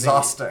easy.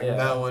 Exhausting. Yeah.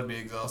 That would be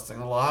exhausting.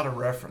 A lot of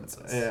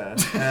references. Yeah,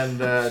 and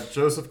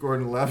Joseph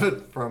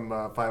Gordon-Levitt from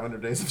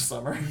 500 Days of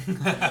Summer.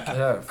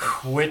 Yeah.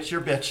 Quit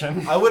your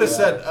bitching. I would have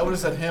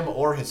said him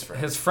or his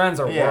friend. His friends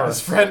are Yeah. His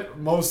worse. friend,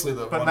 mostly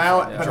the But one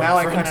now, friend. but Drunk now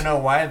I friend. kind of know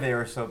why they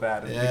were so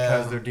bad. It's Yeah.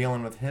 because they're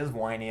dealing with his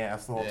whiny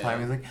ass the whole Yeah. time.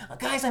 He's like, "Oh,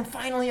 guys, I'm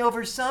finally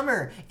over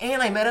summer,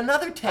 and I met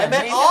another 10. I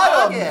met named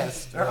Autumn."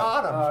 August. Or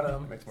Autumn.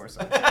 Autumn. Makes more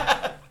sense.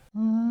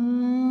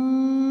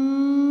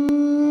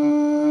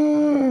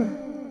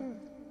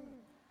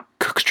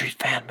 Cook Street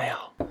Fan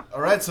Mail.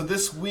 All right, so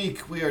this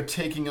week we are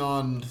taking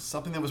on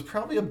something that was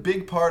probably a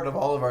big part of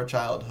all of our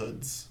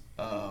childhoods.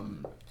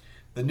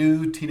 The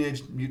new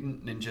Teenage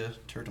Mutant Ninja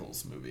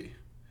Turtles movie.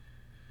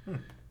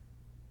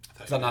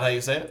 Is that not how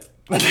you say it?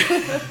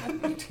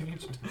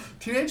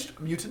 Teenage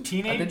Mutant?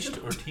 Teenaged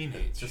or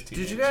teenage? Just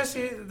Did you guys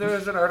see there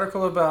was an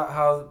article about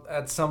how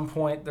at some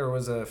point there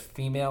was a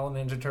female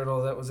Ninja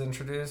Turtle that was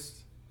introduced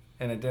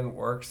and it didn't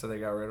work, so they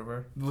got rid of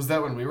her? Was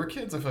that when we were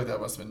kids? I feel like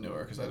that must have been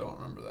newer because I don't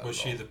remember that. Was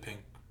at she all. the pink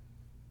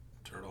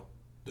turtle?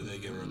 Did they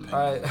give her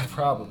a pink?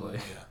 Probably.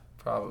 Yeah.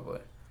 Probably.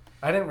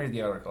 I didn't read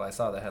the article. I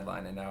saw the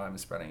headline and now I'm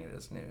spreading it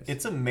as news.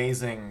 It's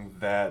amazing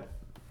that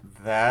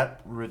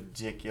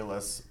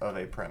ridiculous of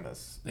a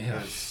premise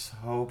Yeah. is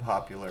so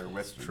popular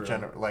with True.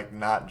 like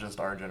not just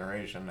our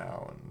generation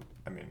now, and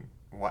I mean,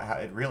 how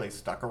it really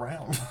stuck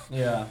around.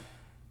 Yeah.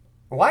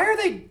 Why are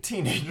they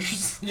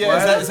teenagers?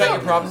 Yeah, is that your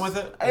problem with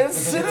it? It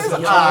is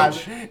odd.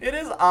 It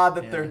is odd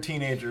that they're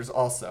teenagers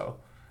also,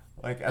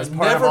 like as They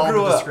part of never all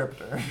grew the up.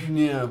 descriptor.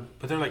 Yeah.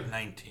 But they're like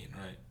 19,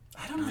 right?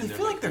 I don't know. I mean, They they're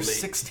feel like like they're late.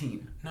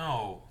 16.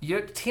 No.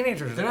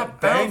 Teenagers. They're not I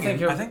don't banging. think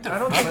you're, I think they're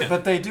don't fucking.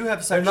 But they do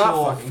have They're not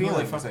sexual fucking. Who are they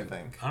feelings, I fucking?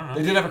 think. I don't know.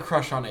 They did have a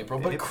crush on April,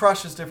 but It-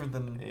 crush is different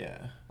than Yeah,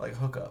 like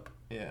hookup.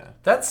 yeah.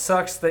 That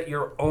sucks that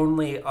your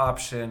only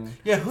option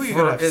Yeah, who are you for-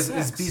 gonna have is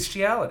sex?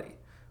 bestiality.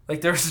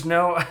 Like there's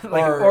no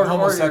like or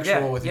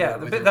homosexual yeah, with yeah, your,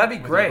 with that'd your- be with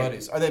your great.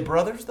 buddies. Are they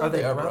brothers though? Are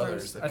they are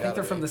brothers? They've I think gotta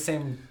they're from be. the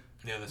same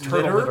Yeah, that's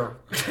turtle Litter?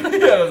 litter.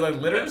 Yeah, it was like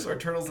litters or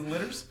turtles and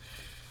litters.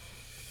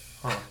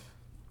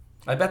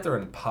 I bet they're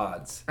in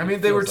pods. I mean,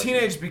 It they were feels like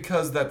teenage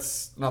because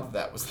that's not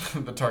that was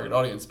the target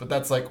audience, but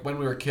that's like when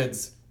we were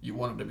kids, you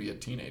wanted to be a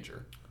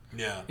teenager.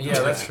 Yeah. Yeah,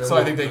 that's true. So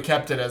I think they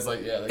kept it as like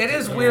they It kept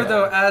is weird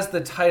though, as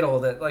the title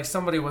that like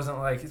somebody wasn't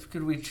like,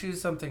 could we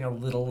choose something a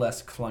little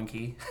less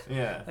clunky,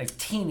 Yeah. like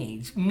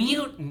Teenage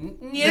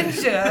Mutant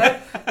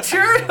Ninja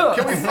Turtle?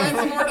 Can we find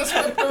some more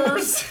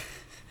descriptors?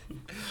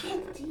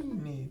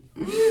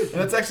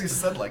 And it's actually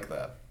said like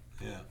that.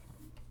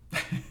 Yeah.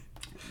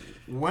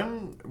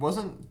 When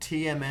wasn't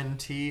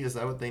TMNT? Is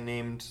that what they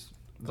named?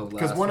 The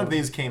Because last one of one.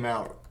 these came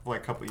out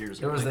like a couple years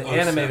ago. It was the Like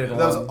 07. animated That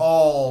was one.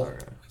 all. Okay.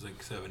 It was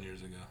like 7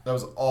 years ago. That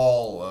was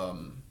all.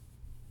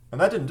 And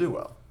that didn't do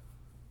well.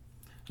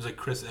 It was like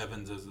Chris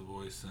Evans as the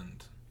voice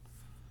and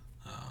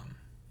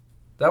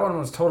That one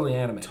was totally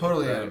animated.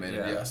 Totally right? animated,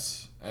 Yeah.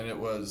 yes. And it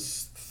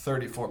was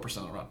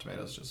 34% on Rotten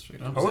Tomatoes, just so you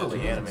know.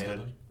 Totally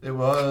animated. It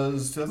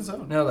was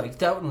 2007. No, like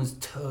that one was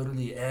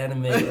totally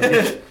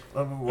animated.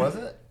 Was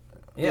it?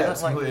 Yeah,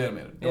 it's like- completely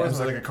animated. yeah. It was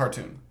like a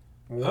cartoon.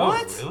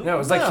 What? Oh, really? no, it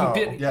was like No.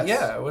 Yes.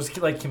 yeah, it was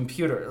like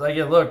computer. Like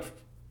it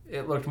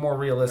looked more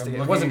realistic.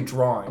 I'm It wasn't looking-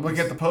 drawing. I'm looking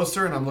at the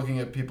poster and I'm looking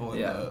at people in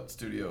Yeah. the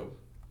studio.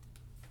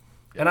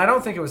 And I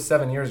don't think it was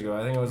 7 years ago.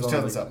 I think it It was was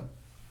only 2007.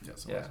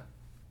 Yes, it Yeah. was.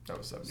 That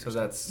was 7 years. So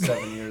that's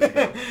 7 years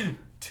ago.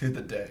 To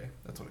the day.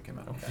 That's when it came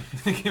out.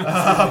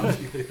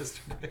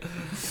 yesterday.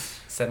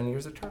 7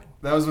 years of turtle.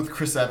 That was with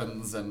Chris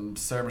Evans and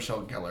Sarah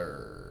Michelle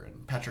Gellar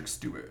and Patrick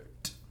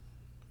Stewart.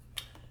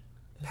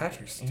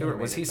 Patrick Stewart,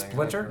 was he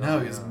Splinter? No,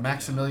 he's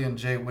Maximilian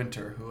J.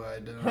 Winter, who I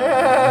don't know who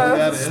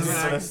that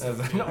is.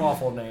 That's an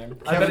awful name.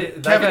 I bet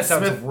that guy Kevin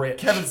sounds Smith, rich.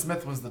 Kevin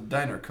Smith was the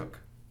diner cook.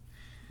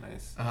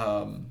 Nice.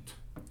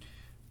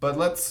 But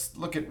let's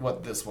look at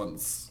what this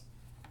one's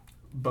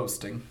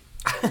boasting.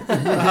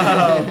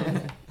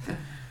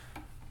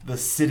 The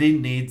city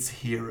needs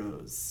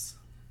heroes.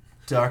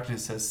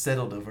 Darkness has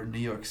settled over New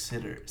York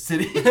City.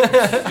 As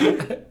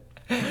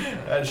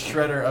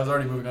Shredder, I was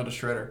already moving on to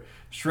Shredder.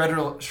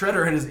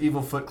 Shredder and his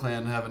evil Foot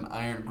Clan have an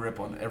iron grip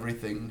on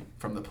everything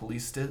from the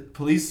police to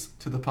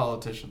the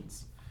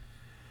politicians.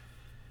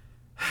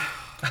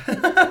 They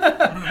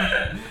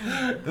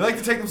like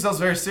to take themselves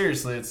very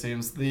seriously, it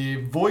seems. The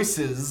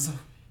voices...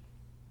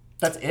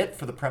 That's it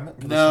for the premise?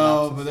 for the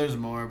No, synopsis? but there's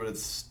more, but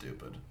it's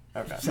stupid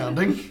Okay.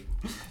 sounding.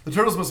 The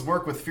Turtles must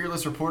work with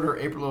fearless reporter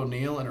April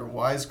O'Neil and her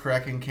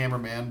wisecracking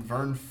cameraman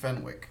Vern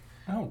Fenwick,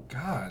 Oh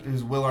God,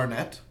 who's Will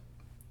Arnett,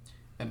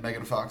 and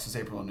Megan Fox is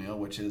April O'Neil,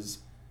 which is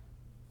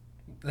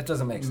that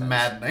doesn't make sense.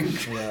 maddening.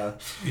 Yeah.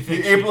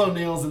 The April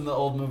O'Neils in the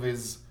old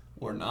movies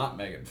were not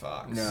Megan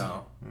Fox.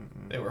 No.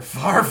 They were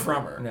far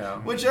from her.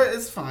 No. Which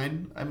is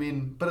fine. I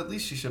mean, but at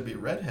least she should be a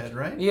redhead,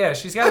 right? Yeah,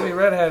 she's got to be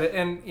redheaded,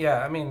 and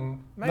yeah, I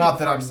mean, Megan Not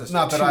that Fox is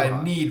not that too I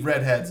hot. need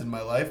redheads in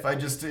my life.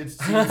 It seems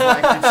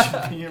like it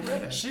should be a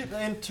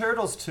redhead. In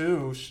Turtles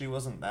 2, she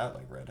wasn't that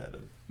like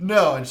redheaded.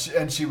 No,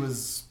 and she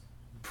was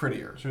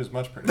prettier. She was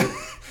much prettier.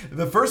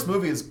 The first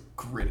movie is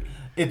gritty.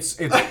 It's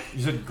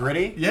is it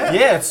gritty? Yeah.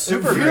 Yeah, it's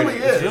super It really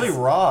gritty. is. It's really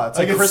raw. It's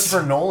like Like, it's-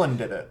 Christopher Nolan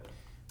did it.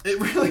 It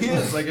really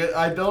is. Like,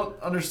 I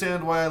don't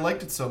understand why I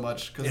liked it so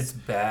much. Because It's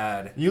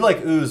bad. You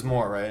like Ooze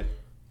more, right?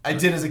 I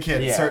did as a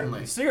kid, Yeah.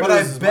 certainly. Secret But I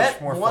Ooze is bet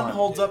much more one fun.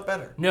 holds up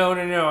better. No.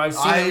 I've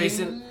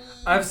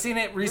seen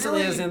it recently,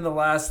 Really? as in the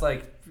last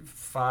like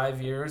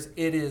 5 years.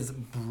 It is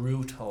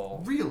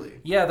brutal. Really?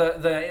 Yeah,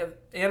 the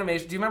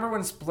animation. Do you remember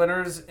when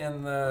Splinter's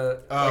in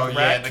the Oh, yeah,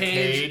 rat the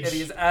cage, cage. and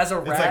he's as a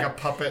rat? It's like a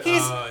puppet.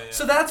 He's, Oh, yeah.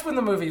 So that's when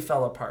the movie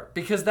fell apart,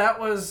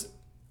 because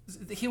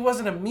he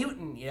wasn't a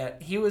mutant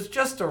yet. He was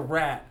just a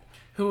rat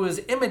who was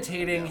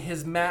imitating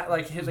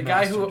the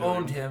guy who master doing.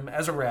 owned him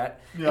as a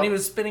rat, Yep. and he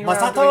was spinning around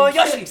Masato doing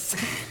Yoshi! tricks.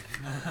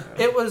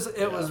 It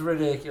was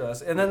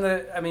ridiculous. And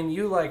then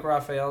you like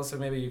Raphael, so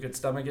maybe you could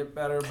stomach it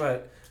better,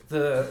 but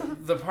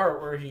the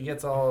part where he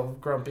gets all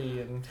grumpy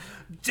and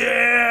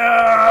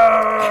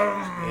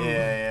damn.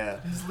 Yeah.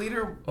 His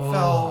leader Oh.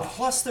 fell.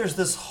 Plus, there's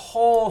this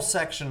whole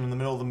section in the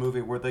middle of the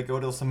movie where they go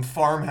to some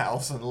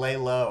farmhouse and lay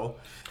low.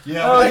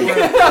 Yeah, Oh,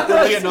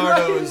 where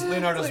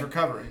Leonardo's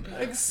recovering.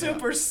 Like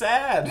super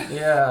sad.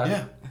 Yeah.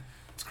 Yeah,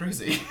 it's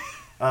crazy.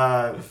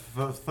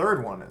 The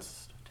third one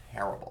is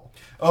terrible.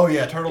 Oh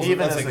yeah, Turtles. Even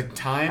That's as like a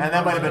time. and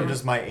that might have been or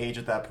just my age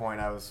at that point.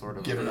 I was sort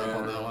of giving up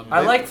on that one.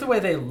 I liked the way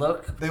they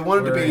look. They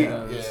wanted to be.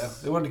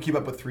 whereas- They wanted to keep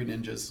up with Three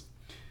Ninjas.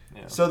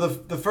 Yeah. So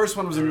the first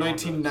one was in Everyone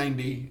does.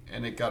 1990,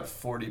 and it got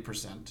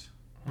 40%.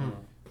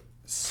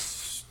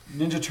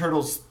 Ninja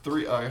Turtles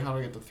 3. How do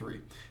I get to 3?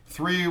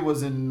 3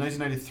 was in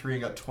 1993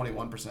 and got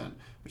 21%,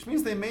 which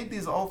means they made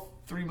these all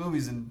 3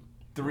 movies in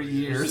 3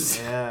 years.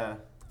 Yeah.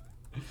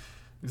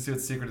 Let's see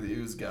what Secret of the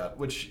Ooze got,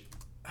 which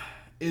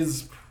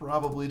is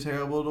probably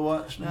terrible to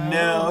watch now.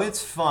 No,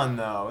 it's fun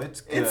though.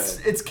 It's good.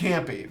 It's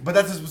campy, but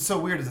that's what's so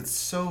weird is it's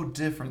so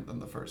different than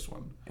the first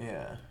one.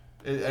 Yeah.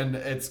 And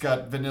it's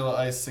got Vanilla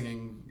Ice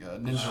singing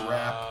ninja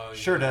rap.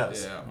 Sure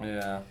does. Yeah,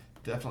 Yeah.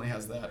 definitely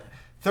has that.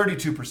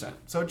 32%.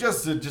 So it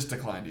just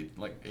declined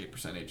like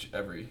 8% each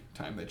every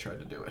time they tried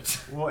to do it.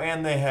 Well,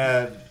 and they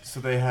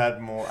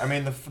had more. I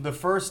mean, the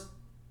first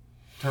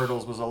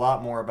Turtles was a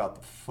lot more about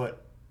the Foot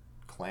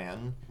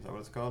Clan. Is that what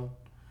it's called?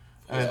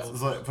 And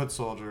it's like Foot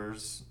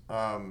Soldiers.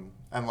 And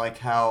like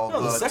how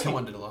No, the second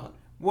one did a lot.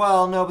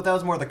 Well, no, but that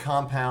was more the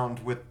compound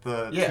with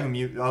the Yeah.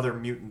 two other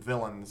mutant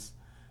villains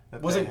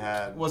that they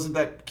had. Wasn't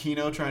that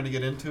Kino trying to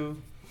get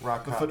into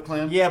Rock the Cop. Foot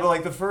Clan? Yeah, but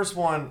like the first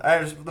one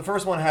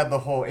had the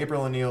whole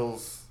April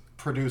O'Neil's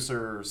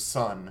producer's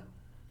son.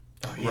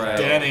 Oh, yeah. Right.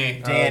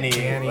 Danny.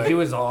 Danny. like- he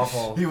was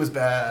awful. He was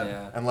bad.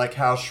 Yeah. and like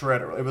how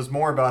Shredder. It was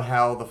more about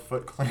how the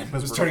Foot Clan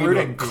was It was turning into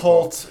recruiting a people.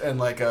 cult and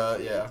like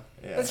Yeah.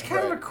 It's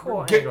kind of a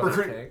cool Get angle to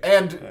recruit take.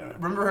 and Yeah.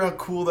 remember how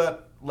cool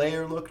that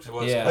layer looked? It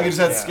was. Yeah. Like it just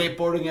had Yeah.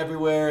 skateboarding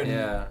everywhere and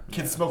Yeah.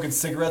 kids smoking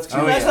cigarettes. Can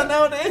Oh, you imagine yeah.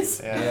 that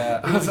nowadays?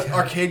 Yeah. It was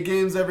arcade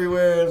games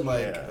everywhere and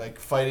like Yeah. like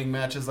fighting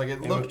matches. Like it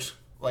It looked was-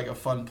 like a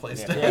fun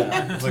place Yeah. to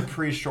Yeah. It was like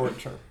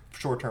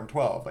short-term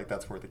 12. Like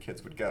that's where the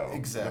kids would go.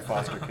 Exactly. The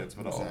foster kids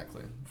would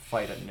Exactly. all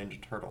fight a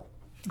Ninja Turtle.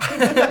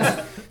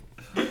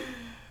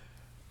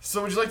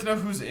 So would you like to know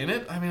who's in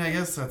it? I mean, I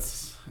guess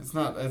it's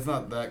not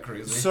that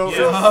crazy. So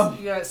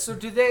So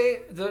do they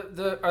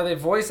are they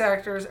voice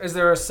actors? Is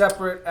there a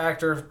separate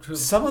actor who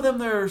some of them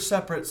they're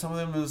separate, some of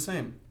them are the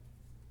same.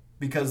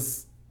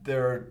 Because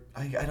they're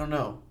I don't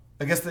know.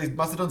 I guess they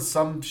must have done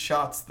some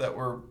shots that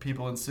were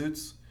people in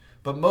suits,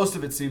 but most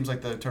of it seems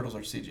like the turtles are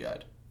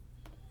CGI'd.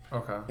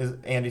 Okay. Is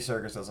Andy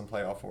Serkis doesn't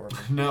play all four of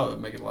them. No, it'd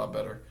make it a lot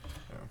better.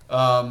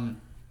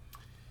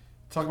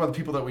 Talk about the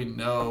people that we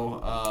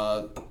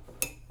know.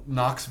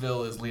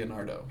 Knoxville is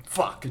Leonardo.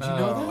 Fuck, did you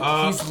know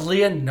that? He's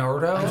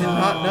Leonardo? I did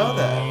not know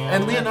that.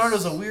 And that's-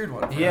 Leonardo's a weird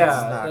one. Yeah,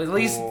 not at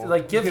least cool.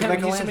 like give He's him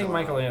he should be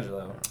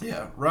Michelangelo. Michelangelo.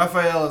 Yeah,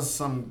 Raphael is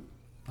some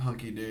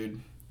hunky dude,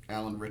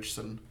 Alan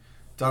Richson.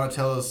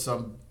 Donatello is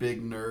some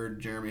big nerd,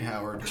 Jeremy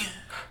Howard.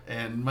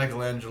 And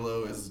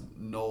Michelangelo is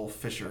Noel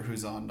Fisher,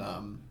 who's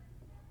on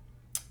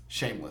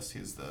Shameless.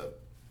 He's the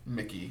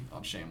Mickey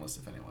on Shameless,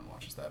 if anyone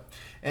watches that.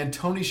 And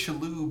Tony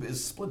Shalhoub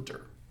is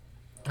Splinter.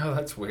 Oh,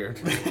 that's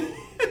weird.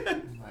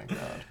 Oh my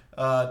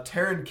god.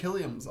 Taron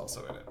Killam's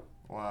also in it.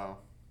 Wow.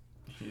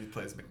 He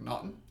plays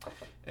McNaughton.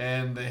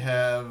 And they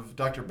have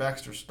Dr.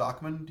 Baxter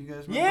Stockman. Do you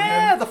guys remember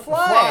Yeah, him? the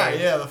Fly.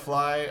 Yeah, the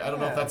Fly. I don't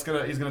know if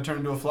Yeah. he's gonna turn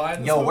into a fly.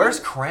 In this Yo, movie. where's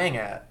Krang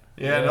at?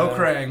 Yeah, no Yeah.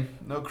 Krang.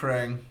 No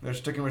Krang. They're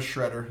sticking with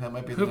Shredder. That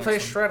might be the Who next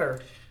plays one.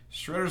 Shredder?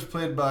 Shredder's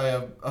played by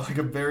a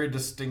very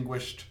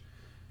distinguished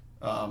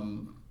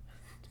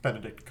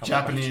Benedict Cumberbatch.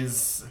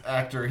 Japanese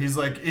actor. He's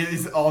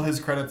all his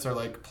credits are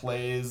like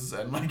plays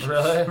and like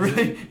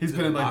Really? he's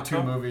been in like 2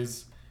 Mako?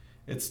 movies.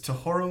 It's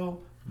Tohiro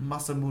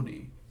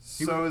Masamune.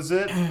 So is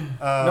it?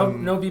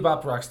 No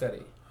Bebop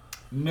Rocksteady.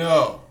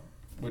 No,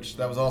 which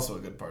that was also a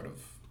good part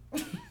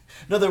of.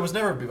 No, there was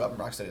never Bebop and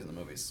Rocksteady in the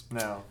movies.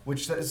 No.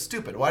 Which is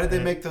stupid. Why did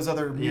they make those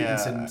other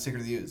mutants in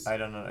Secret of the Ooze? I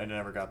don't know. I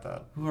never got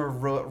that. Who are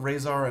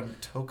Razor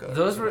and Toka?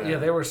 Those were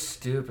they were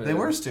stupid. They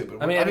were stupid.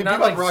 I mean Bebop not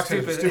like and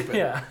Rocksteady were stupid. stupid.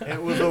 Yeah.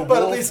 It was a wolf.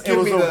 But at least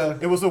give me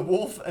It was a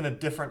wolf and a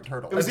different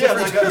turtle. It was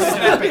like a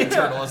snapping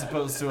turtle as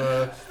opposed to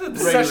a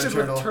regular Session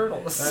turtle. with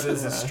turtles. That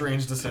is a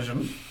strange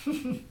decision.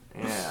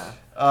 Yeah.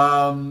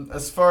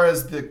 As far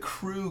as the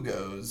crew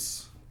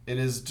goes, it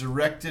is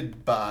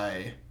directed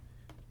by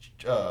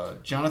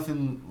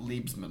Jonathan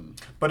Liebsman.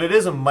 But it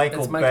is a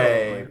Michael It's Michael,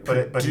 Bay,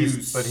 like, but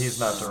he's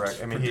not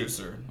direct. I mean,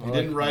 producer. He like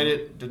didn't write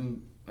it.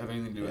 Didn't have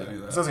anything to do with any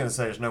of that. So I was gonna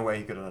say, there's no way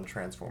he could have done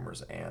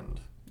Transformers and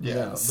Yeah,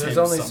 No, there's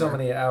only so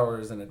many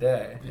hours in a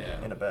day.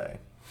 Yeah, in a bay.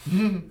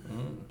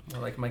 I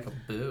like Michael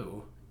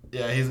Boo.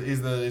 yeah.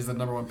 He's the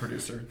number one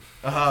producer.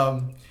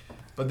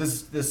 But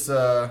this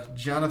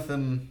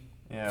Jonathan,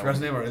 I forgot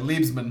his name already,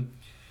 Liebsman.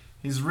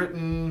 He's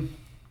written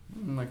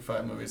like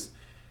 5 movies.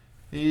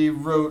 He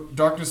wrote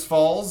Darkness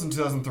Falls in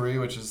 2003,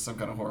 which is some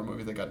kind of horror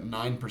movie that got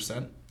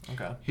 9%.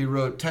 Okay. He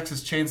wrote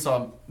Texas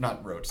Chainsaw,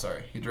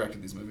 he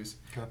directed these movies.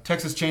 Okay.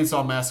 Texas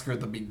Chainsaw Massacre: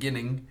 The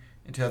Beginning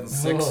in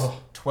 2006,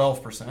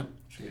 12%.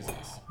 Jesus.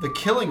 The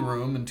Killing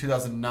Room in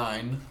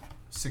 2009,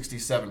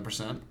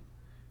 67%.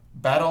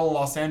 Battle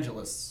Los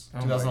Angeles,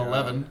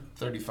 2011,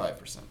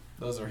 35%.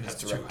 Those are his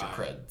That's too director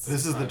high. creds.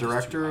 This is the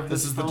director of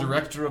This this is the film?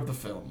 director of the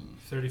film.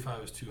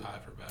 35 is too high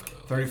for Battle.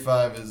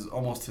 35 is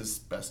almost his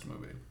best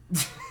movie.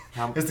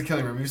 It's The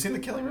Killing Room. Have you seen The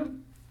Killing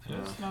Room?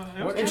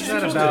 What is is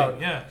that that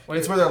about? Yeah.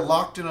 It's where they're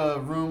locked in a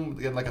room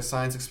in like a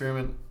science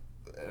experiment.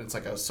 It's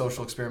like a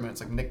social experiment.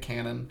 It's like Nick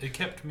Cannon. It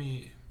kept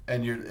me.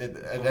 And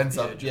it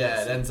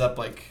ends up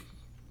like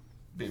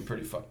being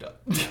pretty fucked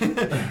up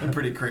and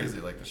pretty crazy,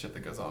 like the shit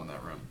that goes on in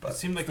that room. But It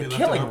seemed like they left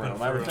Killing it open Room.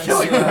 for I would a- think.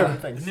 Killing so. Room. I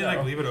would think Didn't they so.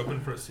 like leave it open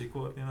for a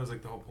sequel? That was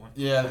like the whole point.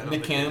 yeah, I don't Nick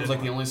think they Cannon's did like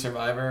the one. only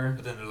survivor.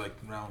 But then they're like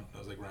round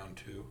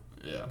 2.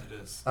 Yeah.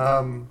 It is.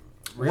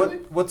 Really?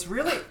 What's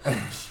really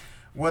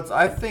what's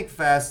I think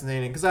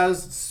fascinating, because I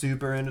was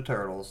super into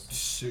Turtles.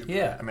 Super.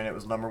 Yeah. I mean, it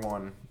was number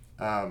one.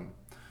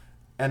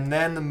 And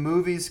then the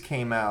movies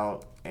came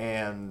out,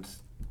 and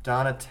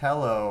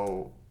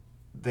Donatello,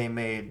 they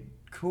made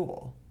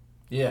cool.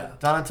 Yeah.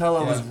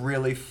 Donatello was Yeah.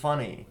 really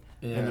funny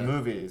in the Yeah.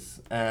 movies,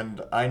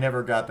 and I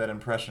never got that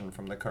impression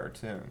from the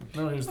cartoon.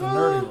 No, he was the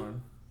nerdy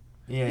one.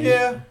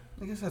 Yeah.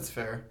 I guess that's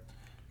fair.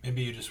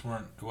 Maybe you just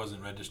it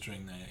wasn't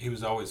registering that. He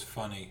was always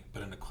funny,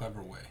 but in a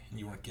clever way, and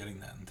you weren't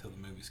getting that until the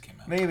movies came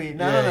out. Maybe. Yeah,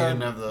 No, he no, didn't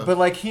no. have the- But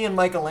like he and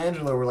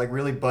Michelangelo were like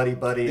really buddy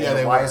Yeah, and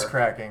they were.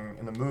 wisecracking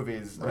in the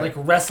movies. Like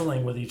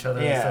wrestling with each other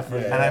and Yeah, stuff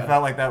like and that. I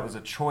felt like that was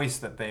a choice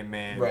that they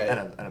made, Right.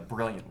 and a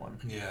brilliant one.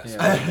 Yeah.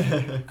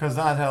 Yeah. Because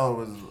Donatello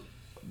was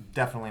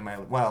definitely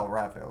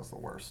Raphael's the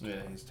worst. Yeah,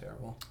 he's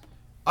terrible.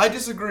 I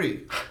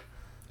disagree.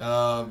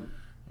 Here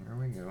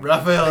we go.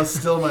 Raphael is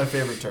still my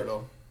favorite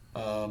turtle.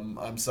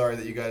 I'm sorry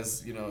that you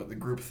guys, the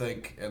group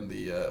think and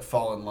the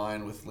fall in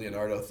line with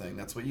Leonardo thing.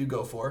 That's what you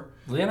go for.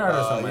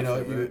 Leonardo's not my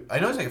favorite. I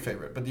know it's not your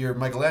favorite, but you're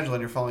Michelangelo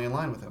and you're falling in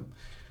line with him.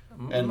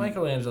 And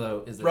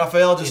Michelangelo is a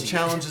Raphael just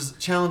idiot.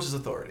 challenges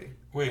authority.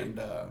 Wait. And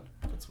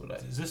that's what I.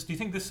 Do you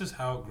think this is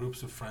how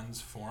groups of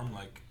friends form?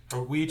 Like,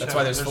 or we each That's have,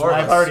 why there's 4 of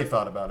I've us. already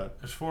thought about it.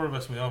 There's 4 of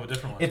us, and we all have a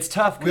different one. It's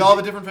tough. We all have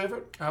a different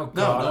favorite. Oh No, god,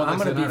 no one I'm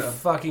likes gonna be Leonardo.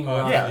 fucking Oh,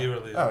 wrong. Yeah. you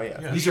really- Oh,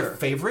 yeah. He's your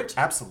favorite?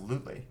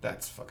 Absolutely.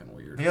 That's fucking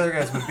weird. The other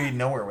guys would be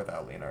nowhere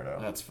without Leonardo.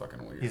 That's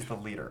fucking weird. He's the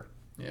leader.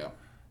 Yeah.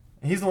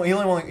 He's the only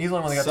one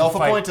that got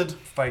Self-appointed. to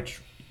fight.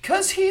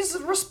 Because he's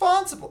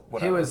responsible.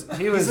 Whatever.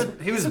 He was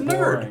He's a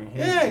boring. nerd.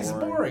 Yeah, he's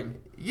boring.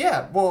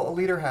 Yeah, well, a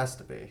leader has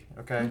to be,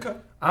 okay? Okay.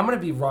 I'm gonna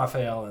be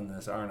Raphael in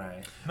this, aren't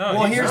I? No,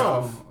 Well,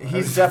 he's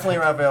he's definitely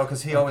Raphael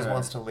because he always Okay.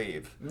 wants to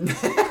leave. The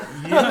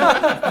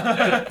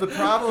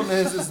problem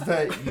is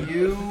that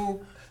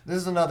this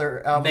is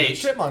another Alvin and Nate.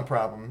 Chipmunk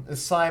problem,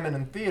 is Simon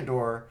and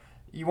Theodore.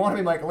 You want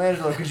to be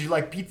Michelangelo because you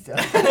like pizza,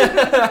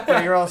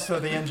 but you're also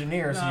the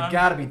engineer, so No, you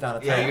got to be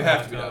Donatello. Yeah, you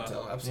have to be No,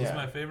 Donatello. This Absolutely. is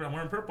my favorite. I'm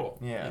wearing purple.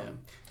 Yeah. Yeah.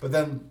 But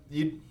then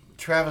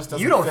Travis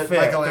doesn't You don't fit fit.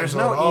 Michelangelo There's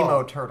no at all.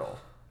 emo turtle.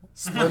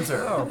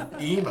 Splinter. Oh.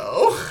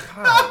 Emo?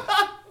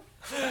 God.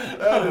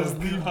 That is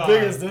the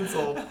biggest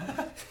insult.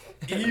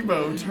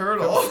 Emo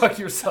turtle. Fuck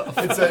yourself.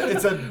 It's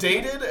a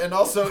dated and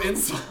also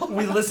insult.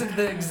 We listen to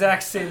the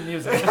exact same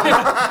music.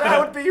 That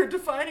would be your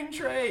defining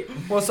trait.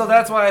 Well, so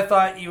that's why I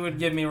thought you would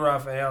give me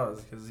Raphael,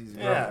 because he's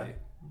grumpy. Yeah.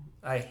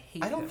 I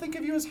hate I don't him. think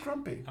of you as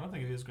grumpy. I don't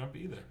think he is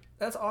grumpy either.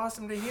 That's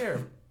awesome to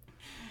hear.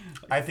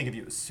 I think of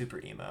you as super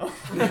emo.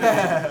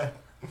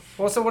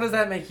 Well, so what does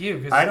that make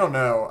you? 'Cause I don't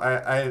know.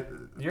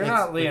 You're it's-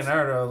 not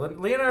Leonardo. It's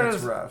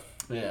Leonardo's rough.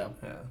 Yeah.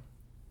 Yeah.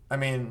 I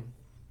mean,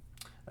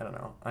 I don't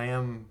know. I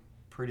am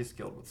pretty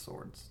skilled with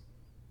swords.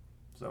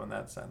 So in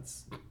that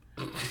sense.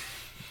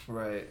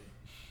 Right.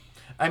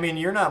 I mean,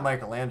 you're not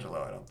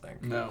Michelangelo, I don't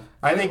think. No.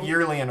 I think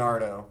you're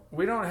Leonardo.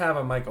 We don't have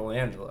a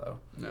Michelangelo.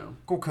 No.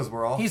 Cool, because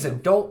we're all... He's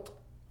adult.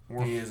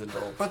 He is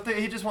adult. But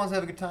he just wants to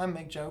have a good time,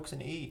 make jokes,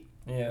 and eat.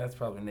 Yeah, that's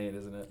probably Nate,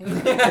 isn't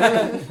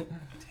it?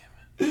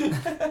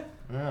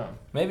 Yeah.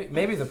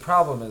 Maybe the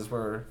problem is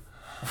we're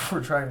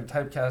we're trying to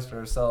typecast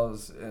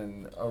ourselves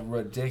in a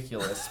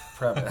ridiculous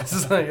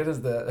premise. Like, it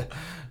is the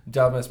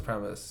dumbest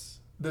premise.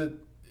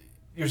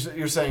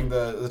 You're saying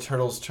the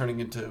turtles turning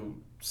into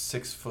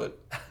 6 foot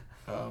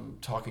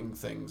talking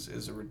things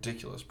is a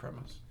ridiculous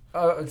premise.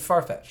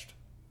 Far-fetched.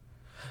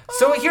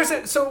 So here's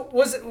it. So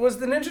was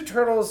the Ninja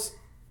Turtles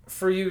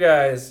for you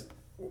guys,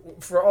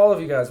 for all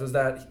of you guys, was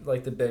that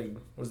like the big?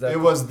 Was that? It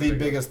was the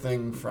biggest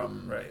thing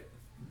from Right.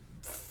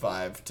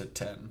 5 to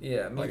 10.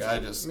 Yeah, me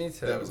too. Me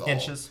too. That was all.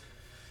 Inches.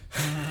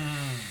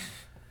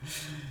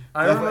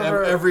 I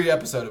remember every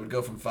episode it would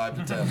go from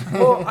 5 to 10.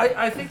 Well,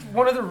 I think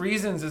one of the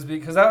reasons is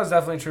because that was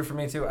definitely true for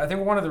me too. I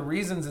think one of the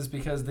reasons is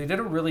because they did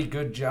a really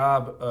good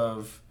job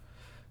of.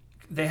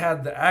 They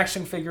had the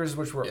action figures,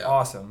 which were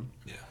awesome.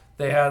 Yeah.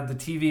 They had the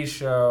TV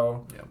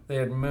show. Yeah. They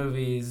had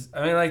movies.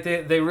 I mean, like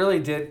they really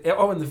did.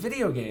 Oh, and the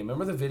video game.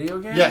 Remember the video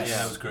game? Yes.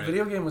 Yeah, it was great. The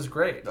video game was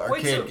great. The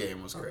arcade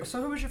game was great.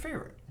 So who was your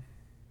favorite?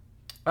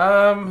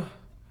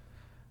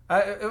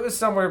 It was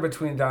somewhere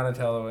between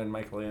Donatello and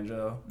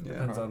Michelangelo. Yeah.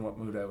 Depends on what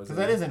mood I was in.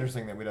 Because that is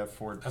interesting that we'd have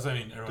 4 That's what I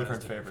mean. Everyone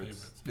different has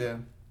favorites. Yeah.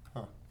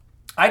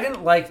 I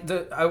didn't like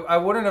I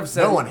wouldn't have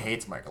said. No one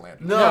hates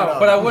Michelangelo. No,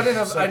 but I wouldn't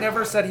have. So- I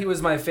never said he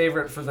was my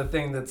favorite for the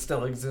thing that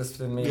still exists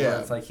in me. Yeah. Where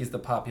it's like he's the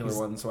popular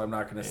one, so I'm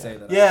not going to say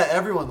that. Yeah,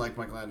 everyone liked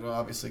Michelangelo,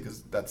 obviously,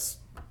 because that's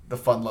the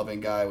fun-loving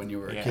guy when you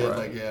were a Yeah. kid. Right.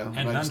 Like, yeah,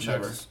 And I just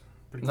never. nunchucks.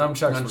 Pretty cool.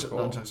 Nunchucks were cool.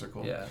 Nunchucks are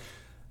cool. Yeah.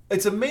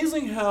 It's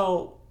amazing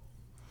how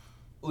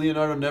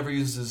Leonardo never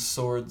uses his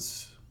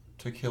swords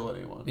to kill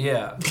anyone.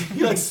 Yeah.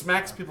 He like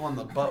smacks people on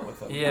the butt with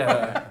them.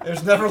 Yeah.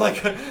 There's never like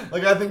I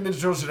think Ninja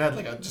Turtles should have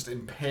had just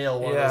impale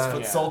one Yeah. of those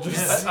foot Yeah.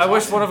 soldiers. I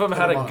wish one of them Put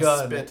had him a on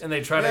gun, spit. and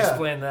they try to Yeah.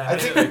 explain that. I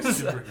think Like,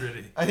 super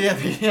gritty.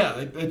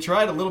 They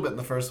tried a little bit in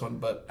the first one,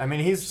 but I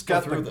mean, he's go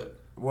got through the, with it.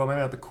 well, maybe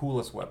not the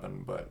coolest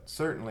weapon, but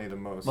certainly the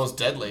most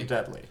deadly.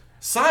 Deadly.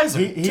 Size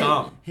are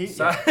dumb.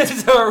 So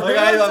Like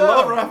I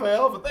love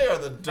Raphael, but they are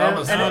the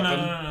dumbest No, weapon.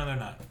 no, they're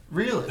not.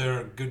 Really?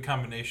 They're a good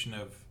combination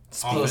of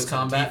Close offense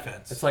combat. and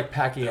defense. It's like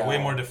Pacquiao. They're way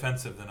more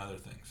defensive than other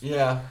things.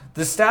 Yeah.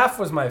 The staff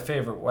was my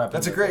favorite weapon.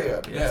 That's a great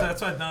weapon. Yeah.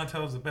 That's why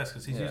Donatello's the best,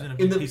 because he's Yeah. using a In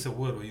big the- piece of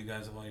wood while you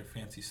guys have all your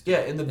fancy stuff. Yeah,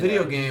 in the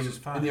video Yeah, game, which is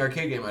fine. in the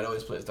arcade game, I'd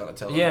always play as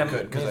Donatello. Yeah, Good,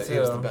 me because it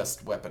was too. the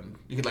best weapon.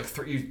 You could like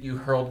you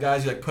hurled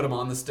guys, you like put them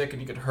on the stick,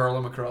 and you could hurl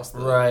them across the,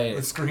 Right.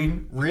 the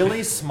screen.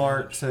 Really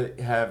smart to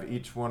have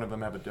each one of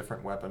them have a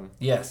different weapon.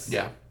 Yes.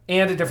 Yeah.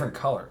 And a different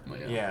color. Well,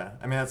 Yeah.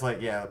 I mean, that's like,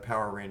 the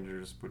Power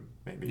Rangers would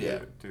maybe Yeah,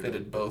 do they that.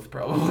 did both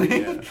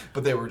probably, Yeah.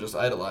 but they were just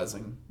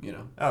idolizing,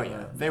 Oh,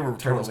 yeah. They were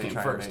Turtles totally came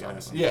trying first, to make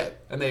obviously. it. Yeah,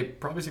 and they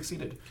probably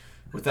succeeded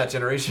with that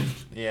generation,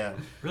 Yeah.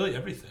 Really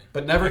everything.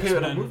 but never came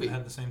out a X-Men movie.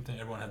 had the same thing.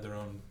 Everyone had their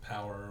own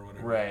power or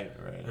whatever.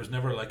 Right. There's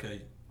never like a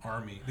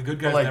army. The good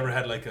guys like- never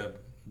had like a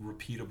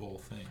repeatable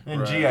thing. In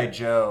Right. G.I.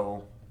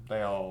 Joe,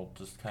 they all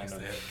just kind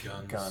Because of they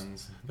had guns.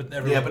 guns. But Yeah,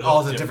 everyone but all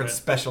looked the different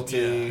specialty.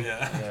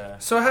 Yeah. Yeah.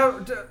 So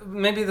how?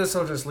 Maybe this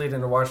will just lead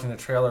into watching the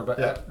trailer. But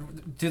Yeah.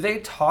 do they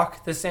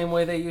talk the same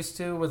way they used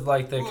to with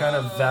like the kind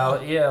of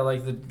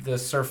like the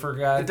surfer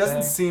guy? It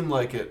doesn't thing? seem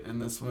like it in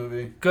this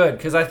movie. Good,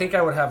 because I think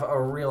I would have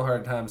a real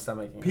hard time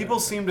stomaching. People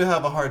it. seem to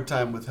have a hard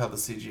time with how the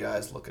CGI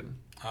is looking.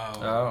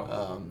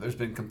 Oh. There's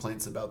been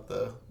complaints about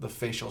the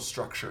facial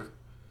structure.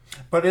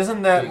 But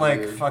isn't that Being like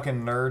weird.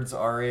 fucking nerds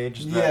our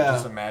age that Yeah.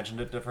 just imagined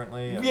it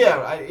differently?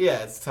 Yeah,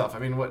 it's tough. I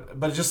mean,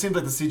 but it just seems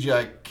like the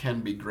CGI can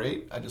be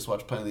great. I just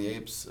watched Planet of the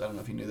Apes. I don't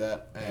know if you knew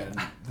that, and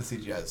the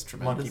CGI is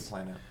tremendous. Monkey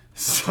Planet.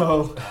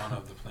 So, Dawn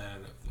of the Planet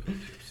of the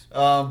Apes.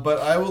 but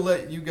I will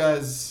let you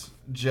guys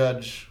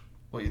judge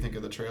what you think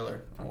of the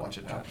trailer. I'll watch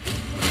it now.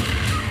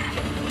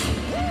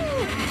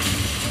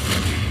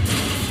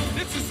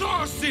 This is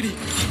our city.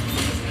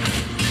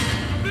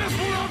 That's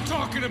what I'm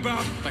talking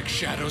about. Like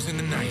shadows in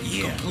the night,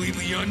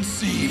 completely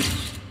unseen.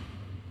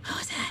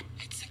 Who's that?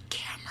 It's a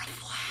camera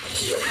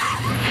flash.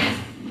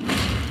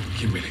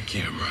 Give me the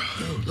camera.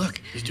 Oh,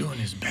 look, he's doing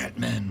his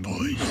Batman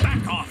voice.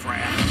 Back off,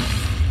 Rat.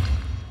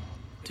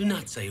 Do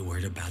not say a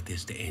word about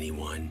this to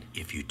anyone.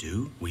 If you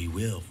do, we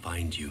will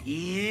find you.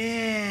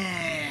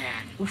 Yeah,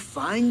 we'll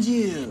find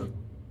you.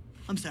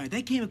 I'm sorry,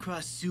 that came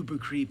across super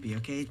creepy,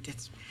 okay?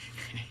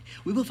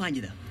 We will find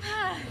you, though.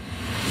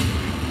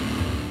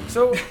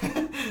 So,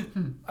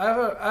 I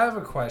have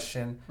a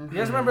question. You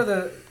guys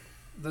remember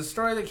the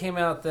story that came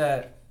out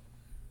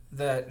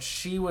that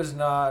she was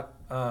not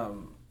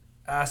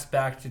asked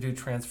back to do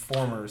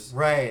Transformers,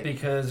 Right.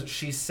 Because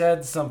she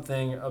said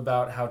something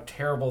about how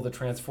terrible the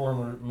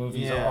Transformer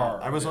movies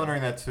are. I was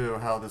wondering that too,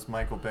 how this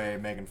Michael Bay,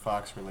 Megan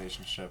Fox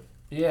relationship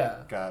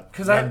Yeah, got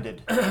because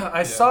ended.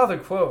 I saw the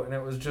quote and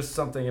it was just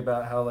something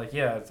about how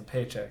it's a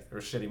paycheck. They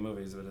were shitty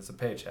movies, but it's a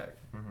paycheck,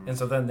 and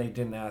so then they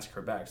didn't ask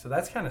her back. So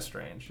that's kind of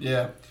strange.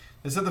 Yeah,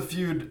 they said the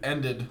feud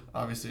ended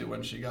obviously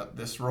when she got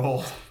this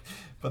role,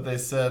 but they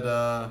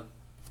said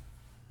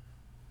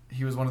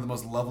he was one of the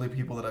most lovely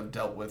people that I've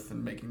dealt with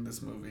in making this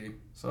movie.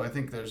 So I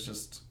think there's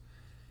just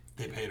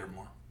They paid her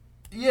more.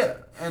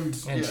 and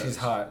she's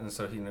hot, and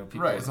so he knew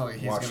people Right, it's not like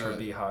he's watch her gonna-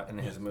 be hot in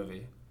his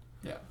movie.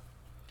 Yeah.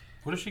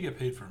 What does she get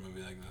paid for a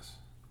movie like this?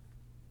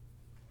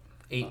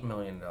 $8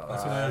 million.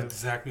 That's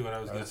exactly what I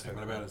was guessing,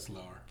 but I bet it's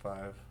lower.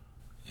 5.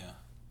 Yeah.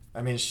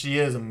 I mean, she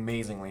is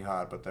amazingly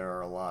hot, but there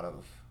are a lot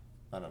of,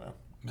 I don't know.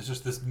 It's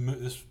just this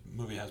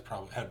movie had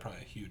probably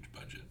a huge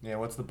budget. Yeah,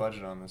 what's the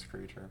budget on this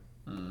creature?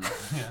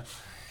 Yeah,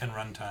 and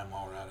runtime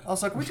while we're at it.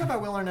 Also, can we talk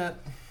about Will Arnett?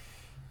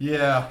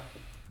 Yeah,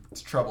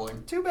 it's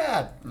troubling. Too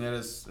bad. It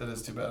is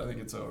too bad. I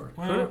think it's over.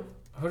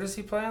 Who does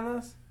he play on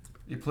this?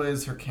 He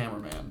plays her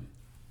cameraman.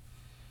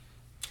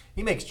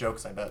 He makes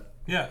jokes, I bet.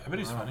 Yeah, I bet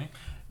he's funny.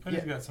 But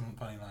he's got some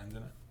funny lines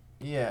in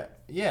it.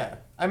 Yeah.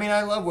 I mean,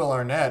 I love Will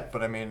Arnett,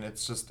 but I mean,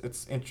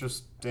 it's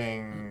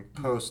interesting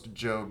post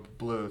Joe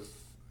Bluth.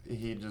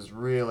 He just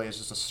really is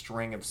just a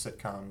string of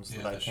sitcoms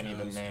that I can't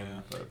even name.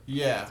 Yeah. But.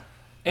 Yeah.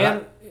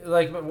 And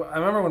like I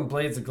remember when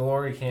Blades of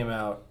Glory came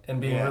out and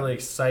being really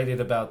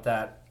excited about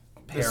that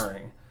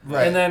pairing.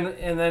 Right.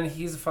 And then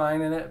he's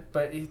fine in it,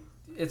 but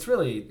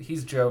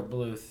he's Joe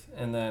Bluth,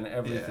 and then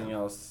everything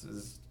else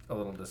is a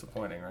little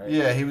disappointing, right?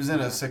 Yeah, he was in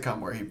a sitcom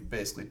where he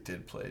basically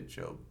did play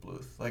Joe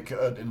Bluth, like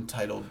an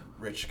entitled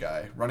rich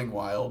guy, Running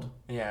Wild.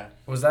 Yeah.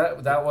 Was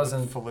that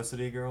wasn't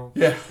Felicity Girl?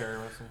 Yeah. Carrie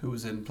Russell. Who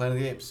was in Planet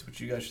of the Apes,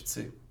 which you guys should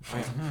see.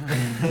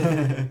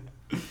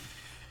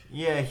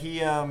 Yeah,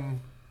 he.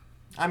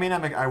 I mean,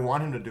 I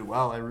want him to do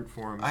well. I root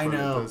for him. I but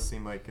know. It does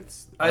seem like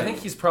it's. I think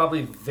he's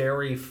probably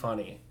very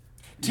funny.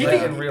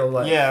 TV in real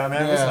life. Yeah, I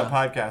mean, I listened to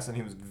podcasts and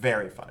he was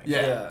very funny.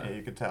 Yeah.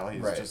 You could tell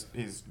he's Right.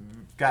 he's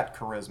got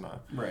charisma.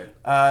 Right.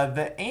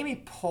 The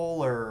Amy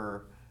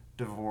Poehler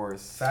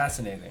divorce.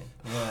 Fascinating.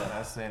 Yeah,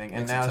 fascinating.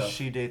 And Makes it now tough.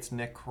 she dates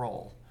Nick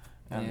Kroll.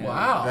 And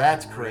Wow.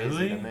 that's crazy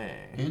Really? to me.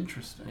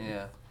 Interesting.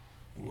 Yeah.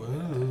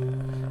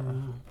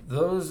 Whoa.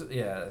 Those,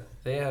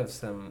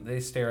 they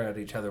stare at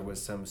each other with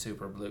some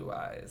super blue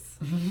eyes.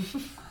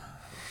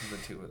 The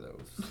two of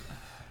those.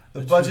 The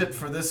budget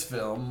for this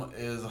film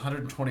is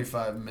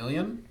 $125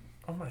 million.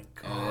 Oh my And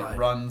it god.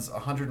 runs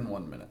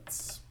 101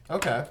 minutes.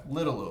 Okay.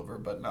 Little over,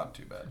 but not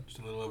too bad. Just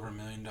a little over $1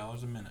 million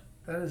a minute.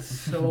 That is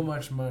so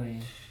much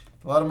money.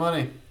 A lot of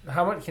money.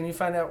 How much? Can you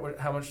find out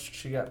how much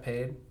she got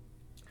paid?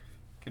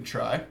 Can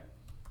try.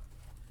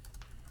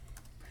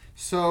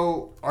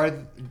 So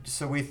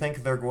we think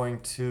we're going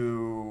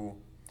to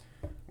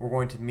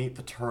meet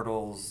the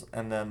turtles,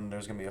 and then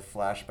there's going to be a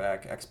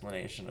flashback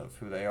explanation of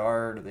who they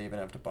are. Do they even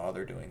have to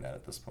bother doing that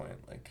at this point?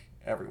 Like,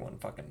 everyone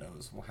fucking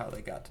knows how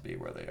they got to be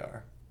where they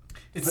are.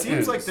 It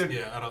seems like they're.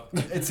 Yeah, I don't.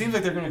 It seems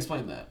like they're going to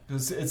explain that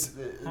because it's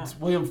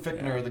William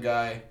Fichtner, the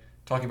guy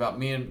talking about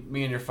me and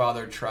your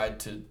father tried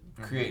to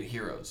create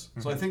heroes.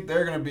 So I think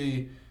they're going to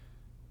be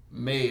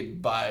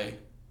made by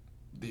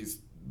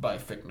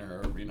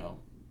Fichtner. Or,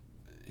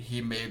 he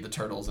made the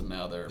turtles, and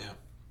now they're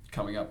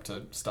coming up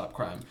to stop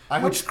crime.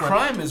 Which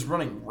crime is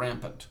running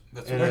rampant.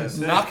 That's It what is.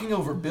 Knocking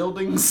over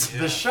buildings.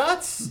 The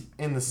shots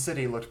in the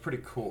city looked pretty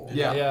cool.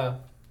 Yeah.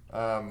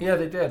 Yeah,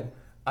 they did.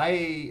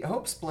 I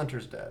hope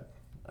Splinter's dead.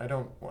 I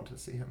don't want to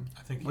see him.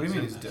 I think. What do you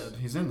mean he's dead?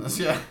 He's in this.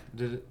 Yeah.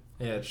 Did it?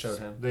 Yeah, it showed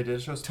him. They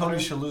did show Tony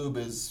Splinter? Shalhoub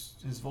is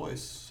his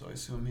voice, so I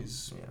assume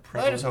he's. Yeah.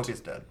 I just hope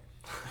he's dead.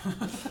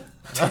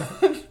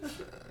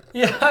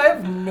 Yeah, I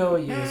have no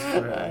use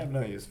for I him. have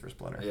no use for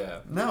Splinter. Yeah.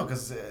 No,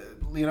 because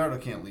Leonardo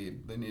can't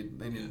lead. They need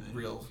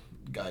real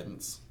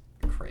guidance.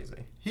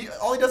 Crazy.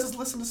 All he does is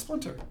listen to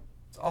Splinter.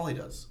 That's all he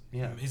does.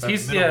 Yeah. He's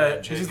He's- the middleman,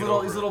 yeah, Jay, He's get his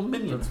over it. little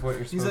minion. That's what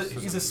you're supposed to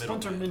He's do. a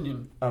Splinter Middleman.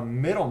 minion. A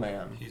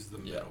middleman. He's the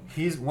middle.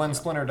 When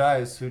Splinter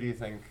dies, who do you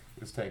think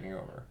is taking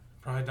over?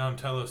 Probably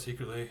Donatello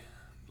secretly.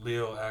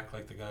 Leo act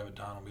like the guy, but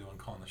Don will be the one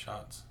calling the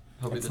shots.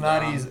 He'll be It's the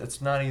not Don. easy.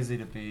 It's not easy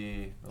to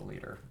be the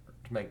leader,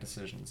 to make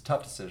decisions,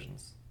 tough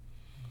decisions.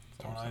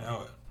 Don't I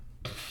know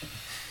it?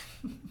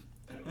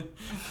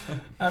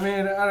 I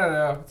mean, I don't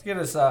know. It's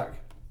gonna suck.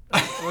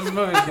 This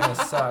movie's gonna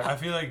suck. I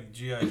feel like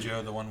G.I.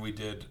 Joe, the one we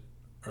did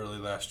early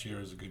last year,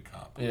 is a good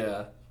cop.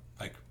 Yeah.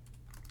 Like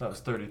That was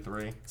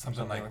 33.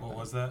 something like what that.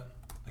 was that?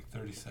 Like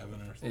 37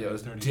 or Yeah, it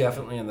was 37?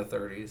 definitely in the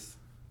 30s.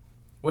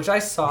 Which I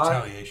saw.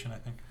 Retaliation, I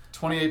think.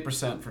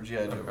 28% for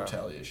G.I. Joe Okay.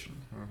 Retaliation.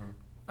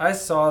 I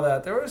saw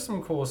that. There was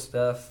some cool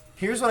stuff.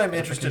 Here's what I'm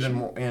interested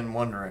in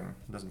wondering.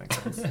 Doesn't make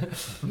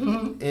sense.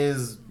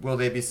 Is will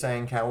they be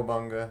saying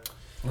cowabunga?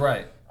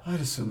 Right. I'd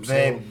assume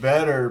They so.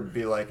 better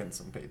be liking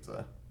some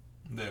pizza.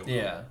 They will.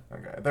 Yeah.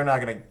 Okay, they're not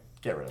gonna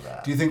get rid of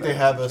that. Do you think they That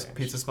have a will change.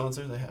 pizza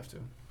sponsor? They have to.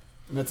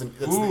 And that's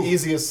the Ooh.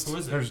 easiest. Who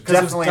is it? There's 'Cause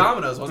it was definitely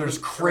Domino's, wasn't there's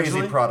it, crazy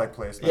originally? product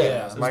placement.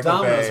 Yeah, it was Michael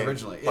Domino's Bay.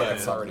 originally. Yeah,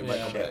 it's yeah. already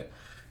Michael Yeah. Bay.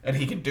 And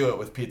he can do it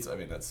with pizza. I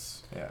mean,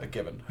 that's Yeah. a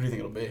given. Who do you think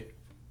it'll be?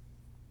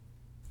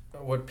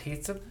 Would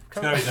pizza It's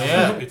come? gotta be Domino's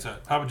Yeah. Pizza.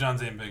 Papa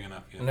John's ain't big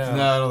enough yet. No.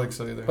 No, I don't think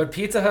so either. But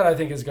Pizza Hut, I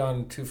think, has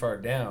gone too far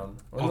down.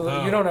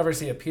 Although- You don't ever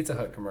see a Pizza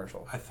Hut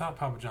commercial. I thought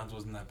Papa John's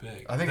wasn't that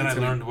big. I think then it's I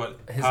gonna- learned what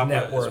His Papa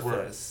net is worth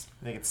worth. is.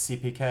 I think it's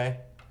CPK.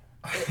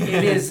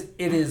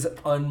 It is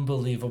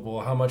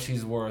unbelievable how much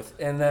he's worth.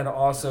 And then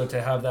also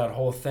to have that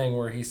whole thing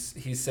where he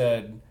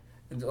said,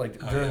 like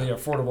during the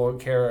Affordable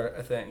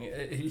Care thing.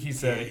 He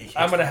said,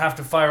 "I'm going to have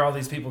to fire all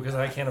these people because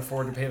I can't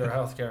afford to pay their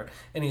health care,"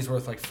 and he's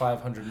worth like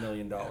 $500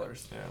 million. Yeah.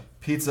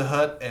 Pizza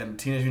Hut and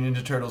Teenage Mutant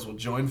Ninja Turtles will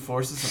join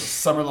forces in a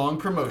summer-long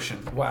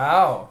promotion.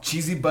 Wow.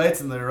 Cheesy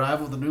bites and the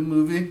arrival of the new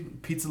movie,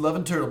 Pizza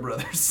Lovin' Turtle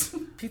Brothers.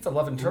 Pizza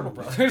Lovin' Turtle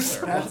Brothers.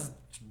 That's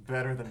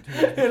better than two.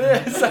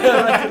 It is.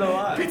 I like it a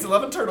lot. Pizza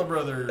Lovin' Turtle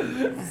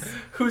Brothers.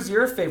 Who's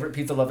your favorite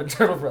Pizza Lovin'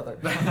 Turtle Brother?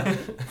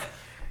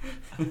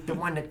 The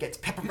one that gets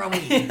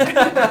pepperoni.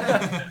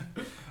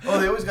 Oh,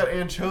 they always got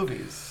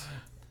anchovies.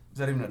 Is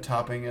that even a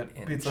topping at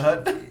Pizza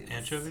Hut?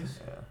 Anchovies?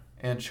 Yeah.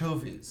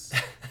 Anchovies.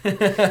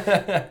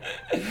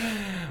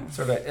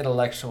 Sort of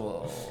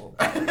intellectual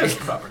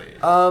property.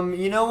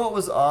 You know what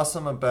was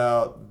awesome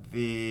about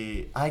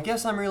I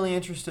guess I'm really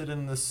interested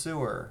in the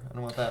sewer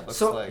and what that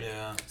looks like.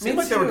 Yeah. Seemed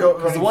like they were going.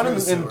 Because the one in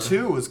sewer.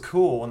 2 was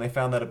cool when they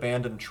found that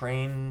abandoned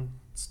train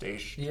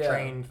station,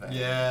 train thing.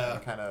 Yeah.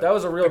 That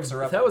was a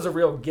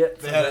real get.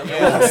 They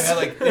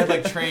had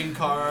like train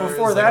cars.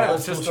 Before that, it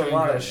was just a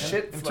lot of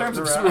shit. In terms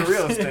of sewer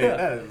real estate,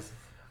 that is.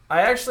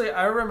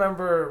 I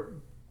remember,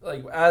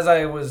 like, as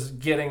I was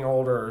getting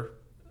older,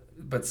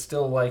 but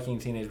still liking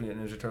Teenage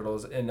Mutant Ninja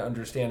Turtles and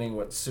understanding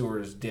what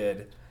sewers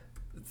did,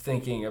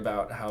 thinking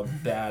about how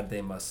bad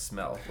they must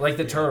smell. Like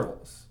the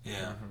turtles.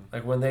 Yeah.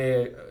 Like when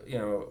they,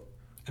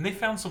 And they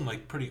found some,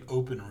 like, pretty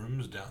open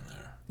rooms down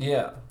there.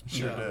 Yeah.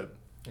 Sure did.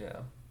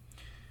 Yeah.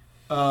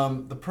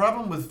 The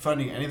problem with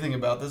finding anything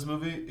about this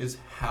movie is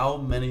how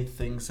many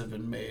things have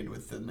been made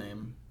with the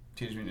name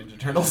Teenage Mutant Ninja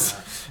Turtles.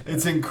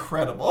 It's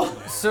incredible.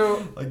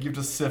 So, like, you have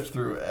to sift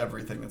through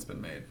everything that's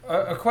been made.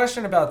 A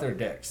question about their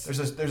dicks.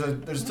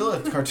 There's still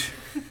a cartoon.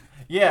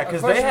 Yeah,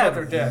 because they have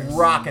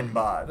rockin'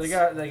 bods.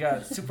 They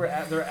got super.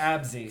 They're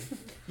absy.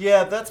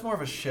 Yeah, that's more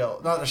of a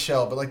shell, not a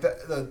shell, but like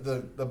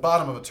the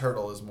bottom of a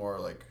turtle is more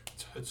like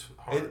it's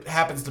hard. It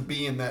happens to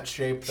be in that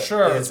shape. That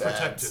sure, it's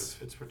protective. Abs.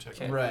 It's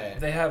protective. Okay. Right.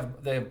 They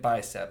have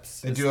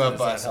biceps. They do have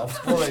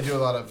biceps. Well, they do a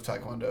lot of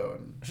taekwondo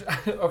and.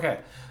 Okay,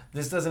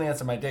 this doesn't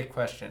answer my dick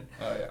question.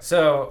 Oh yeah.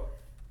 So,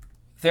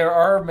 there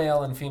are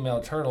male and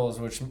female turtles,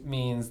 which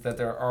means that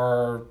there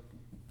are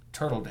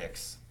turtle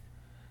dicks.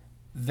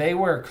 They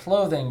wear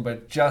clothing,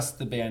 but just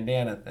the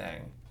bandana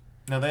thing.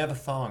 No, they have a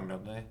thong,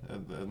 don't they?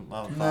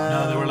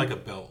 No, they wear like a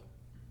belt.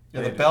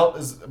 Yeah, the belt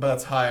is, but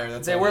that's higher.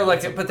 They wear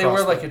like a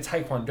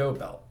taekwondo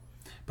belt.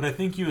 But I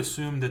think you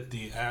assume that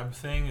the ab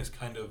thing is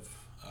kind of.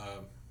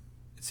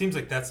 It seems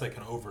like that's like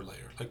an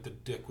overlayer. Like the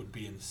dick would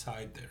be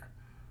inside there,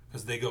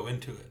 because they go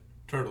into it.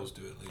 Turtles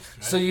do at least.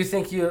 Right? So you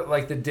think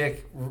the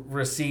dick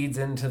recedes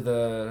into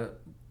the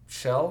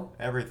shell?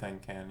 Everything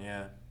can,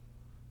 yeah.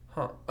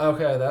 Huh.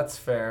 Okay, that's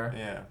fair.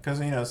 Yeah,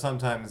 because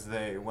sometimes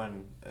they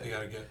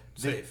gotta get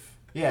safe.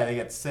 Yeah, they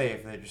get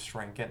safe. They just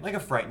shrink in like a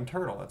frightened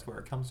turtle. That's where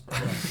it comes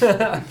from.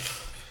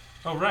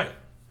 Oh right,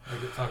 I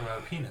get talking about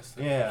a penis.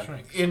 Yeah.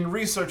 Shrinks. In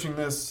researching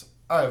this,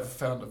 I've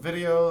found a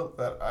video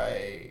that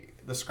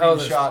the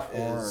screenshot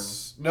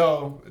is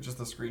just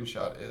the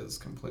screenshot is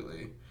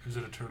completely. Is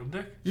it a turtle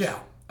dick? Yeah.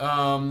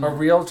 A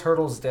real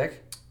turtle's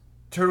dick?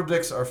 Turtle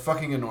dicks are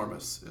fucking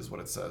enormous, is what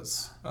it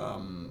says.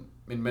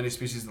 In many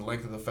species, the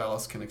length of the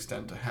phallus can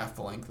extend to half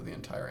the length of the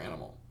entire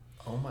animal.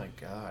 Oh my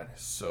god.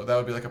 So that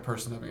would be like a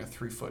person having a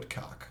 3-foot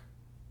cock.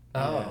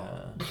 Oh.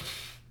 Yeah.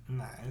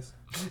 Nice.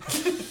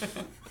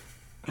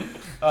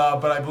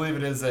 But I believe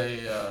it is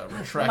a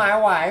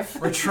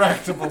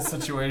retractable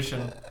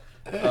situation.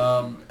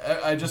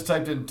 I just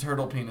typed in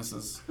turtle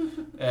penises,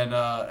 and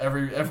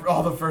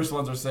all the first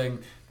ones are saying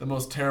the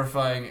most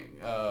terrifying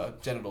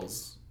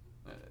genitals.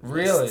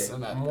 Really?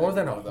 And More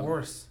than a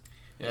horse.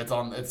 Yeah,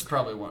 it's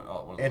probably one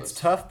of the It's lists.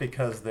 tough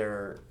because they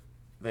are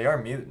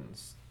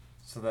mutants,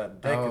 so that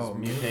dick is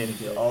mutated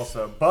mutant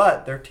also.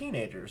 But they're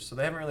teenagers, so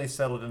they haven't really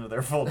settled into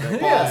their full dick.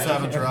 Balls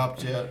haven't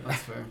dropped yet.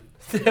 That's fair.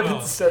 They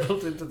haven't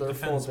settled into their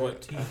full Depends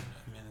what dick. teen.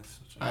 I mean, it's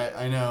such a,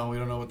 I know we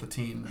don't know what the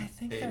teen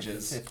age they're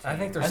is. 15. I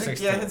think they're I think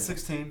 16. yeah, I think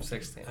 16.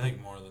 16. I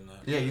think more than that.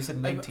 Yeah, you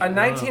said 19. A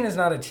 19 is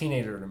not a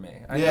teenager to me.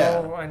 I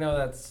know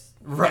that's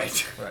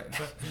right. right.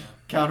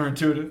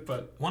 Counterintuitive,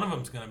 but One of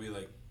them's gonna be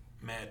like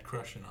mad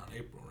crushing on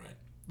April, right?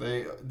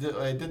 they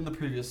did in the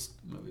previous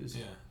movies.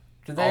 Yeah.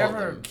 Did they All of ever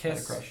them had a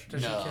kiss? crush.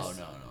 Did she No, kiss?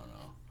 no.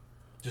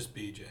 Just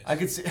BJ. I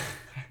could see.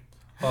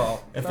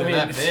 Well, If they're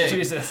that big,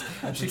 Jesus,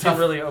 that's she a can tough-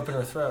 really open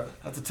her throat.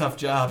 That's a tough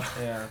job.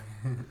 Yeah.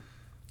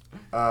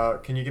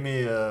 Can you give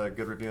me a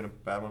good review and a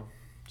bad one?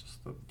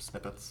 Just the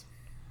snippets.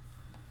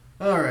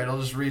 All right, I'll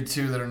just read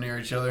two that are near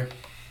each other.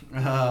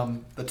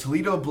 The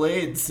Toledo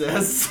Blade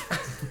says.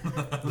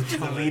 The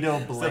Toledo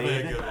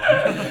Blade.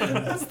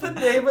 That's the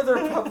name of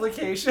their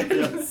publication.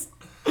 Yes.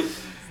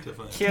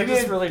 Definitely.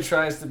 Kansas really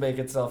tries to make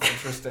itself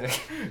interesting.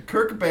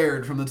 Kirk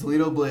Baird from the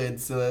Toledo Blade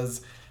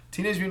says,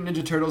 Teenage Mutant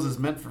Ninja Turtles is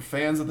meant for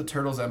fans of the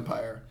Turtles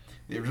Empire.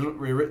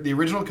 The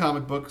original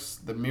comic books,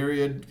 the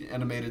myriad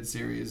animated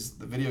series,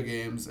 the video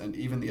games, and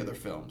even the other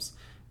films.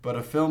 But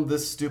a film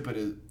this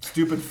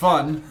stupid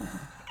fun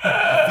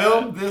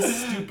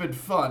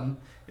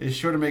is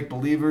sure to make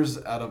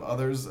believers out of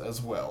others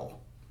as well.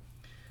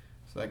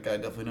 So that guy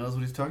definitely knows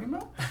what he's talking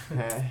about.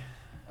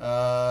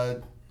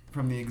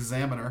 from the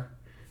Examiner.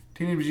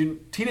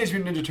 Teenage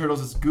Mutant Ninja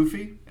Turtles is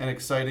goofy and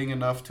exciting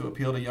enough to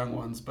appeal to young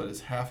ones, but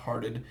its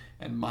half-hearted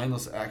and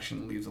mindless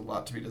action leaves a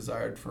lot to be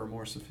desired for a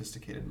more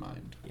sophisticated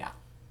mind. Yeah.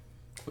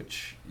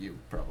 Which you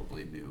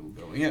probably knew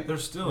going in.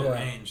 There's still a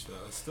range, though.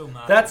 It's still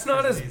not. That's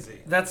not as easy.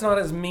 That's not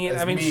as mean.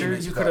 I mean, sure,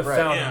 you could have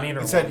found a meaner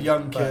one. It said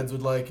young kids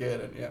would like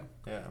it, and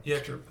Yeah.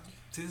 True.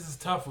 See, this is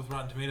tough with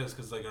Rotten Tomatoes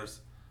because like, are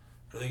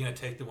they going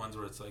to take the ones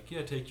where it's like,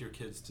 yeah, take your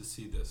kids to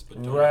see this,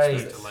 but don't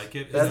expect to like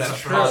it? That's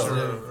true.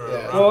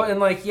 Well, and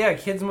like,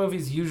 kids'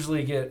 movies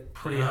usually get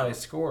pretty high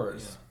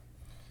scores.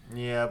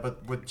 Yeah,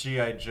 but with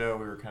G.I. Joe,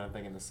 we were kind of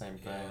thinking the same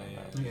thing.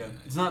 Yeah.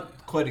 It's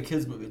not quite a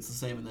kids' movie. It's the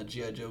same in that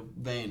G.I. Joe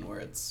vein where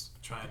it's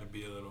trying to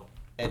be a little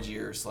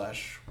edgier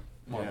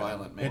 / more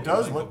violent. Maybe. It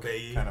does look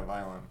kind of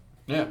violent.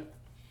 Yeah.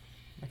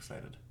 I'm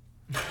excited.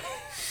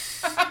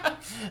 I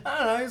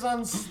don't know.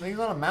 He's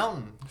on a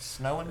mountain,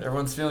 snowing.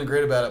 Everyone's feeling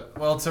great about it.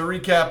 Well, to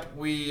recap,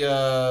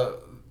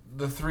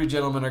 the three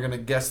gentlemen are going to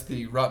guess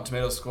the Rotten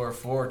Tomatoes score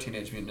for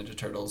Teenage Mutant Ninja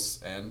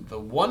Turtles, and the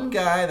one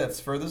guy that's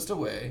furthest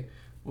away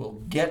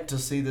will get to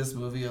see this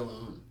movie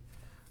alone.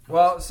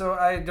 Well, so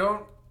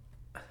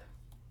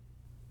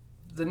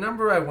the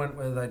number I went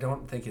with, I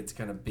don't think it's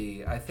going to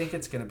be. I think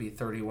it's going to be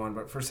 31,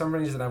 but for some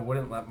reason I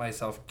wouldn't let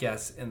myself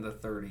guess in the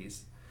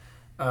 30s.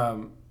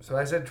 So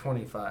I said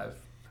 25.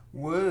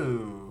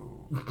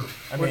 Woo.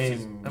 I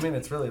mean,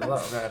 it's really low.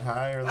 Is that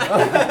high or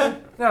low?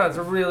 No, it's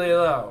really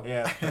low.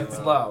 Yeah. It's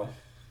low.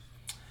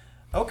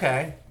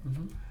 Okay.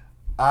 Mm-hmm.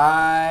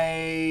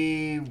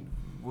 I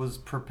was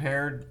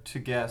prepared to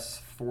guess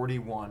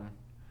 41,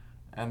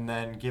 and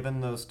then given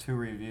those two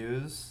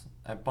reviews,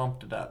 I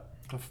bumped it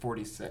up to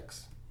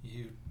 46.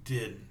 You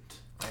didn't.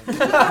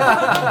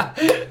 I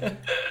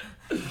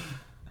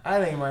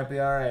think it might be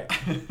all right.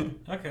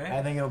 Okay.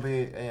 I think it'll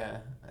be,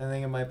 I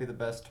think it might be the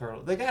best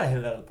turtle. They gotta hit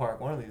it out of the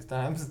park one of these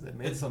times. They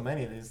made so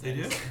many of these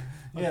things. They do?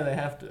 Yeah, they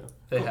have to.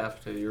 They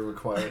have to. You're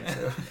required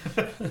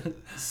to.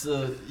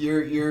 So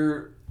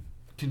you're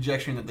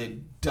conjecturing that they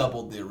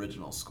doubled the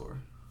original score.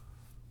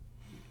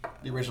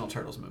 The original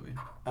Turtles movie.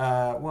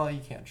 Well, you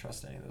can't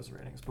trust any of those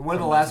ratings. But what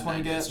did the last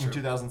one get in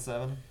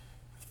 2007?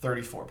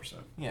 34%.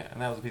 Yeah,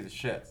 and that was a piece of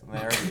shit.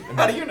 And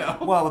How do you know?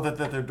 Well, that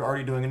they're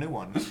already doing a new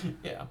one.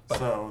 Yeah.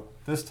 So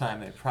this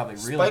time they probably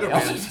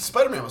really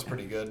Spider-Man was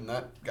pretty good, and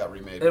that got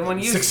remade and when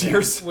in you 6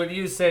 years. When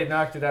you say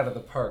knocked it out of the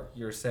park,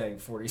 you're saying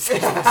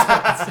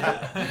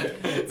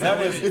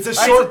 46%. It's a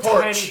short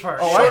porch. Tiny part.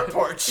 Oh, short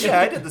porch.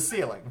 Yeah, I did the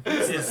ceiling.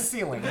 It's the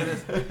ceiling.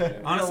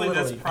 Honestly,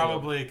 that's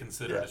probably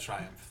considered a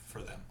triumph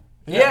for them.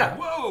 Yeah.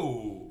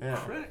 Whoa.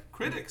 Yeah.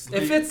 Critics.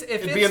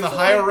 It'd be in the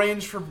higher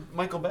range for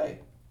Michael Bay.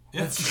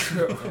 Yeah. That's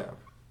true. Yeah.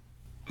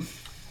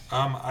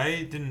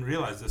 I didn't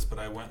realize this, but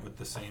I went with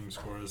the same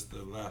score as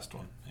the last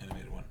one,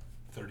 animated one,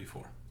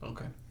 34.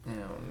 Okay.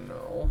 Oh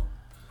no.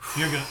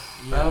 You're gonna.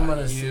 I'm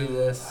gonna see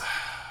this.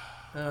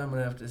 I'm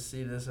gonna have to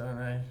see this, aren't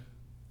I?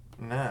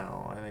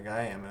 No, I think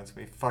I am, and it's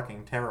gonna be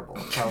fucking terrible.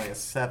 It's probably a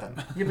 7.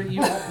 Yeah, but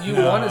you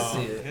want to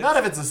see it. Not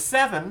if it's a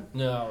 7.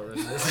 No,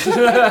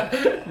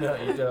 no,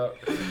 you don't.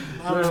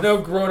 There's no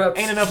grown-ups.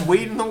 Ain't enough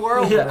weed in the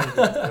world. Yeah.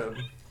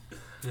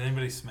 Did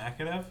anybody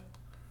smack it up?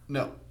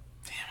 No.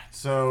 Damn it.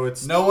 So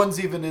it's no one's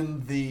even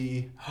in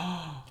the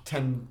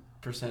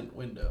 10%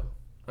 window.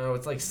 Oh,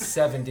 it's like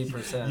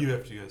 70%. You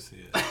have to go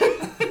see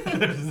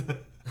it.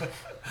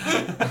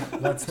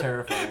 That's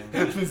terrifying.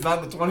 It's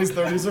not in the 20s,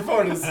 30s, or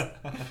 40s.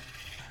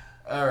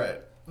 All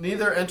right.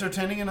 Neither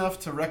entertaining enough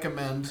to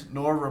recommend,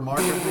 nor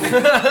remarkably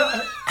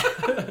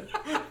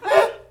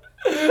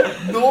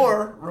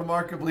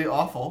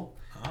awful.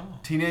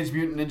 Teenage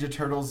Mutant Ninja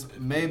Turtles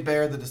may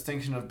bear the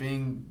distinction of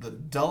being the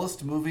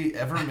dullest movie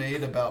ever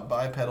made about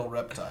bipedal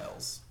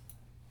reptiles.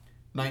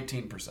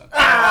 19%.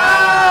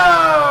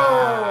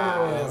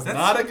 Oh! It's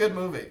not a good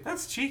movie.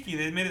 That's cheeky.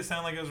 They made it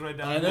sound like it was right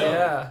down I the know. middle.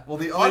 Yeah. Well,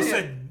 the I audience...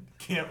 said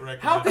can't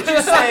recommend. How could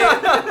you say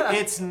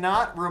it's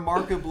not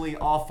remarkably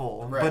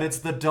awful, Right. but it's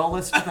the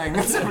dullest thing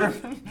that's ever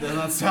been? Doesn't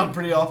that sound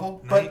pretty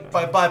awful? But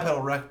by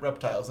bipedal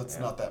reptiles, it's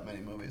not that many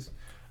movies.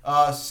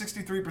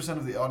 63%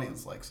 of the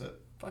audience likes it.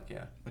 Fuck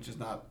yeah. Which is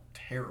not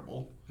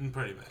terrible.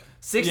 Pretty bad.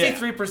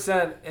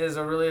 63% is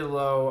a really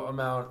low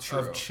amount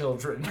of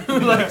children who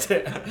liked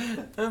it.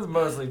 That's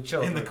mostly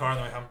children. In the car,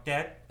 they're like,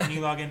 Dad, can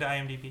you log into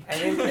IMDb? I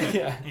think,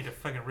 yeah. I need to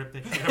fucking rip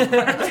this shit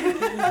apart.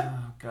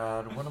 Oh,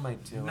 God. What am I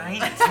doing? 19.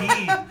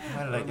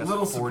 Why did I guess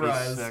Little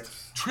 46? surprised.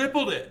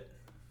 Tripled it.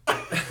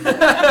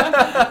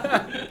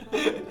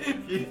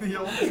 The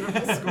old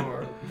triple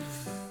score.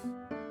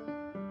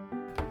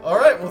 All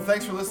right, well,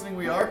 thanks for listening.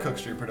 We are Cook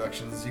Street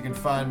Productions. You can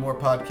find more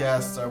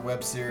podcasts, our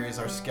web series,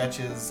 our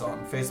sketches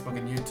on Facebook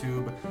and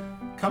YouTube.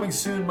 Coming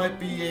soon might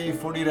be a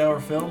 48-hour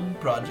film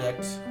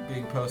project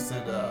being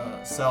posted.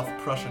 South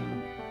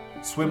Prussian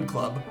Swim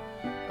Club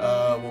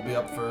will be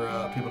up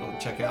for people to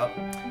check out.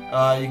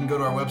 You can go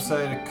to our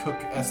website at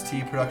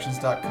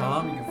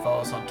cookstproductions.com. You can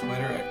follow us on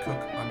Twitter at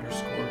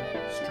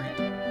cook_street.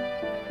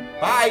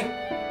 Bye!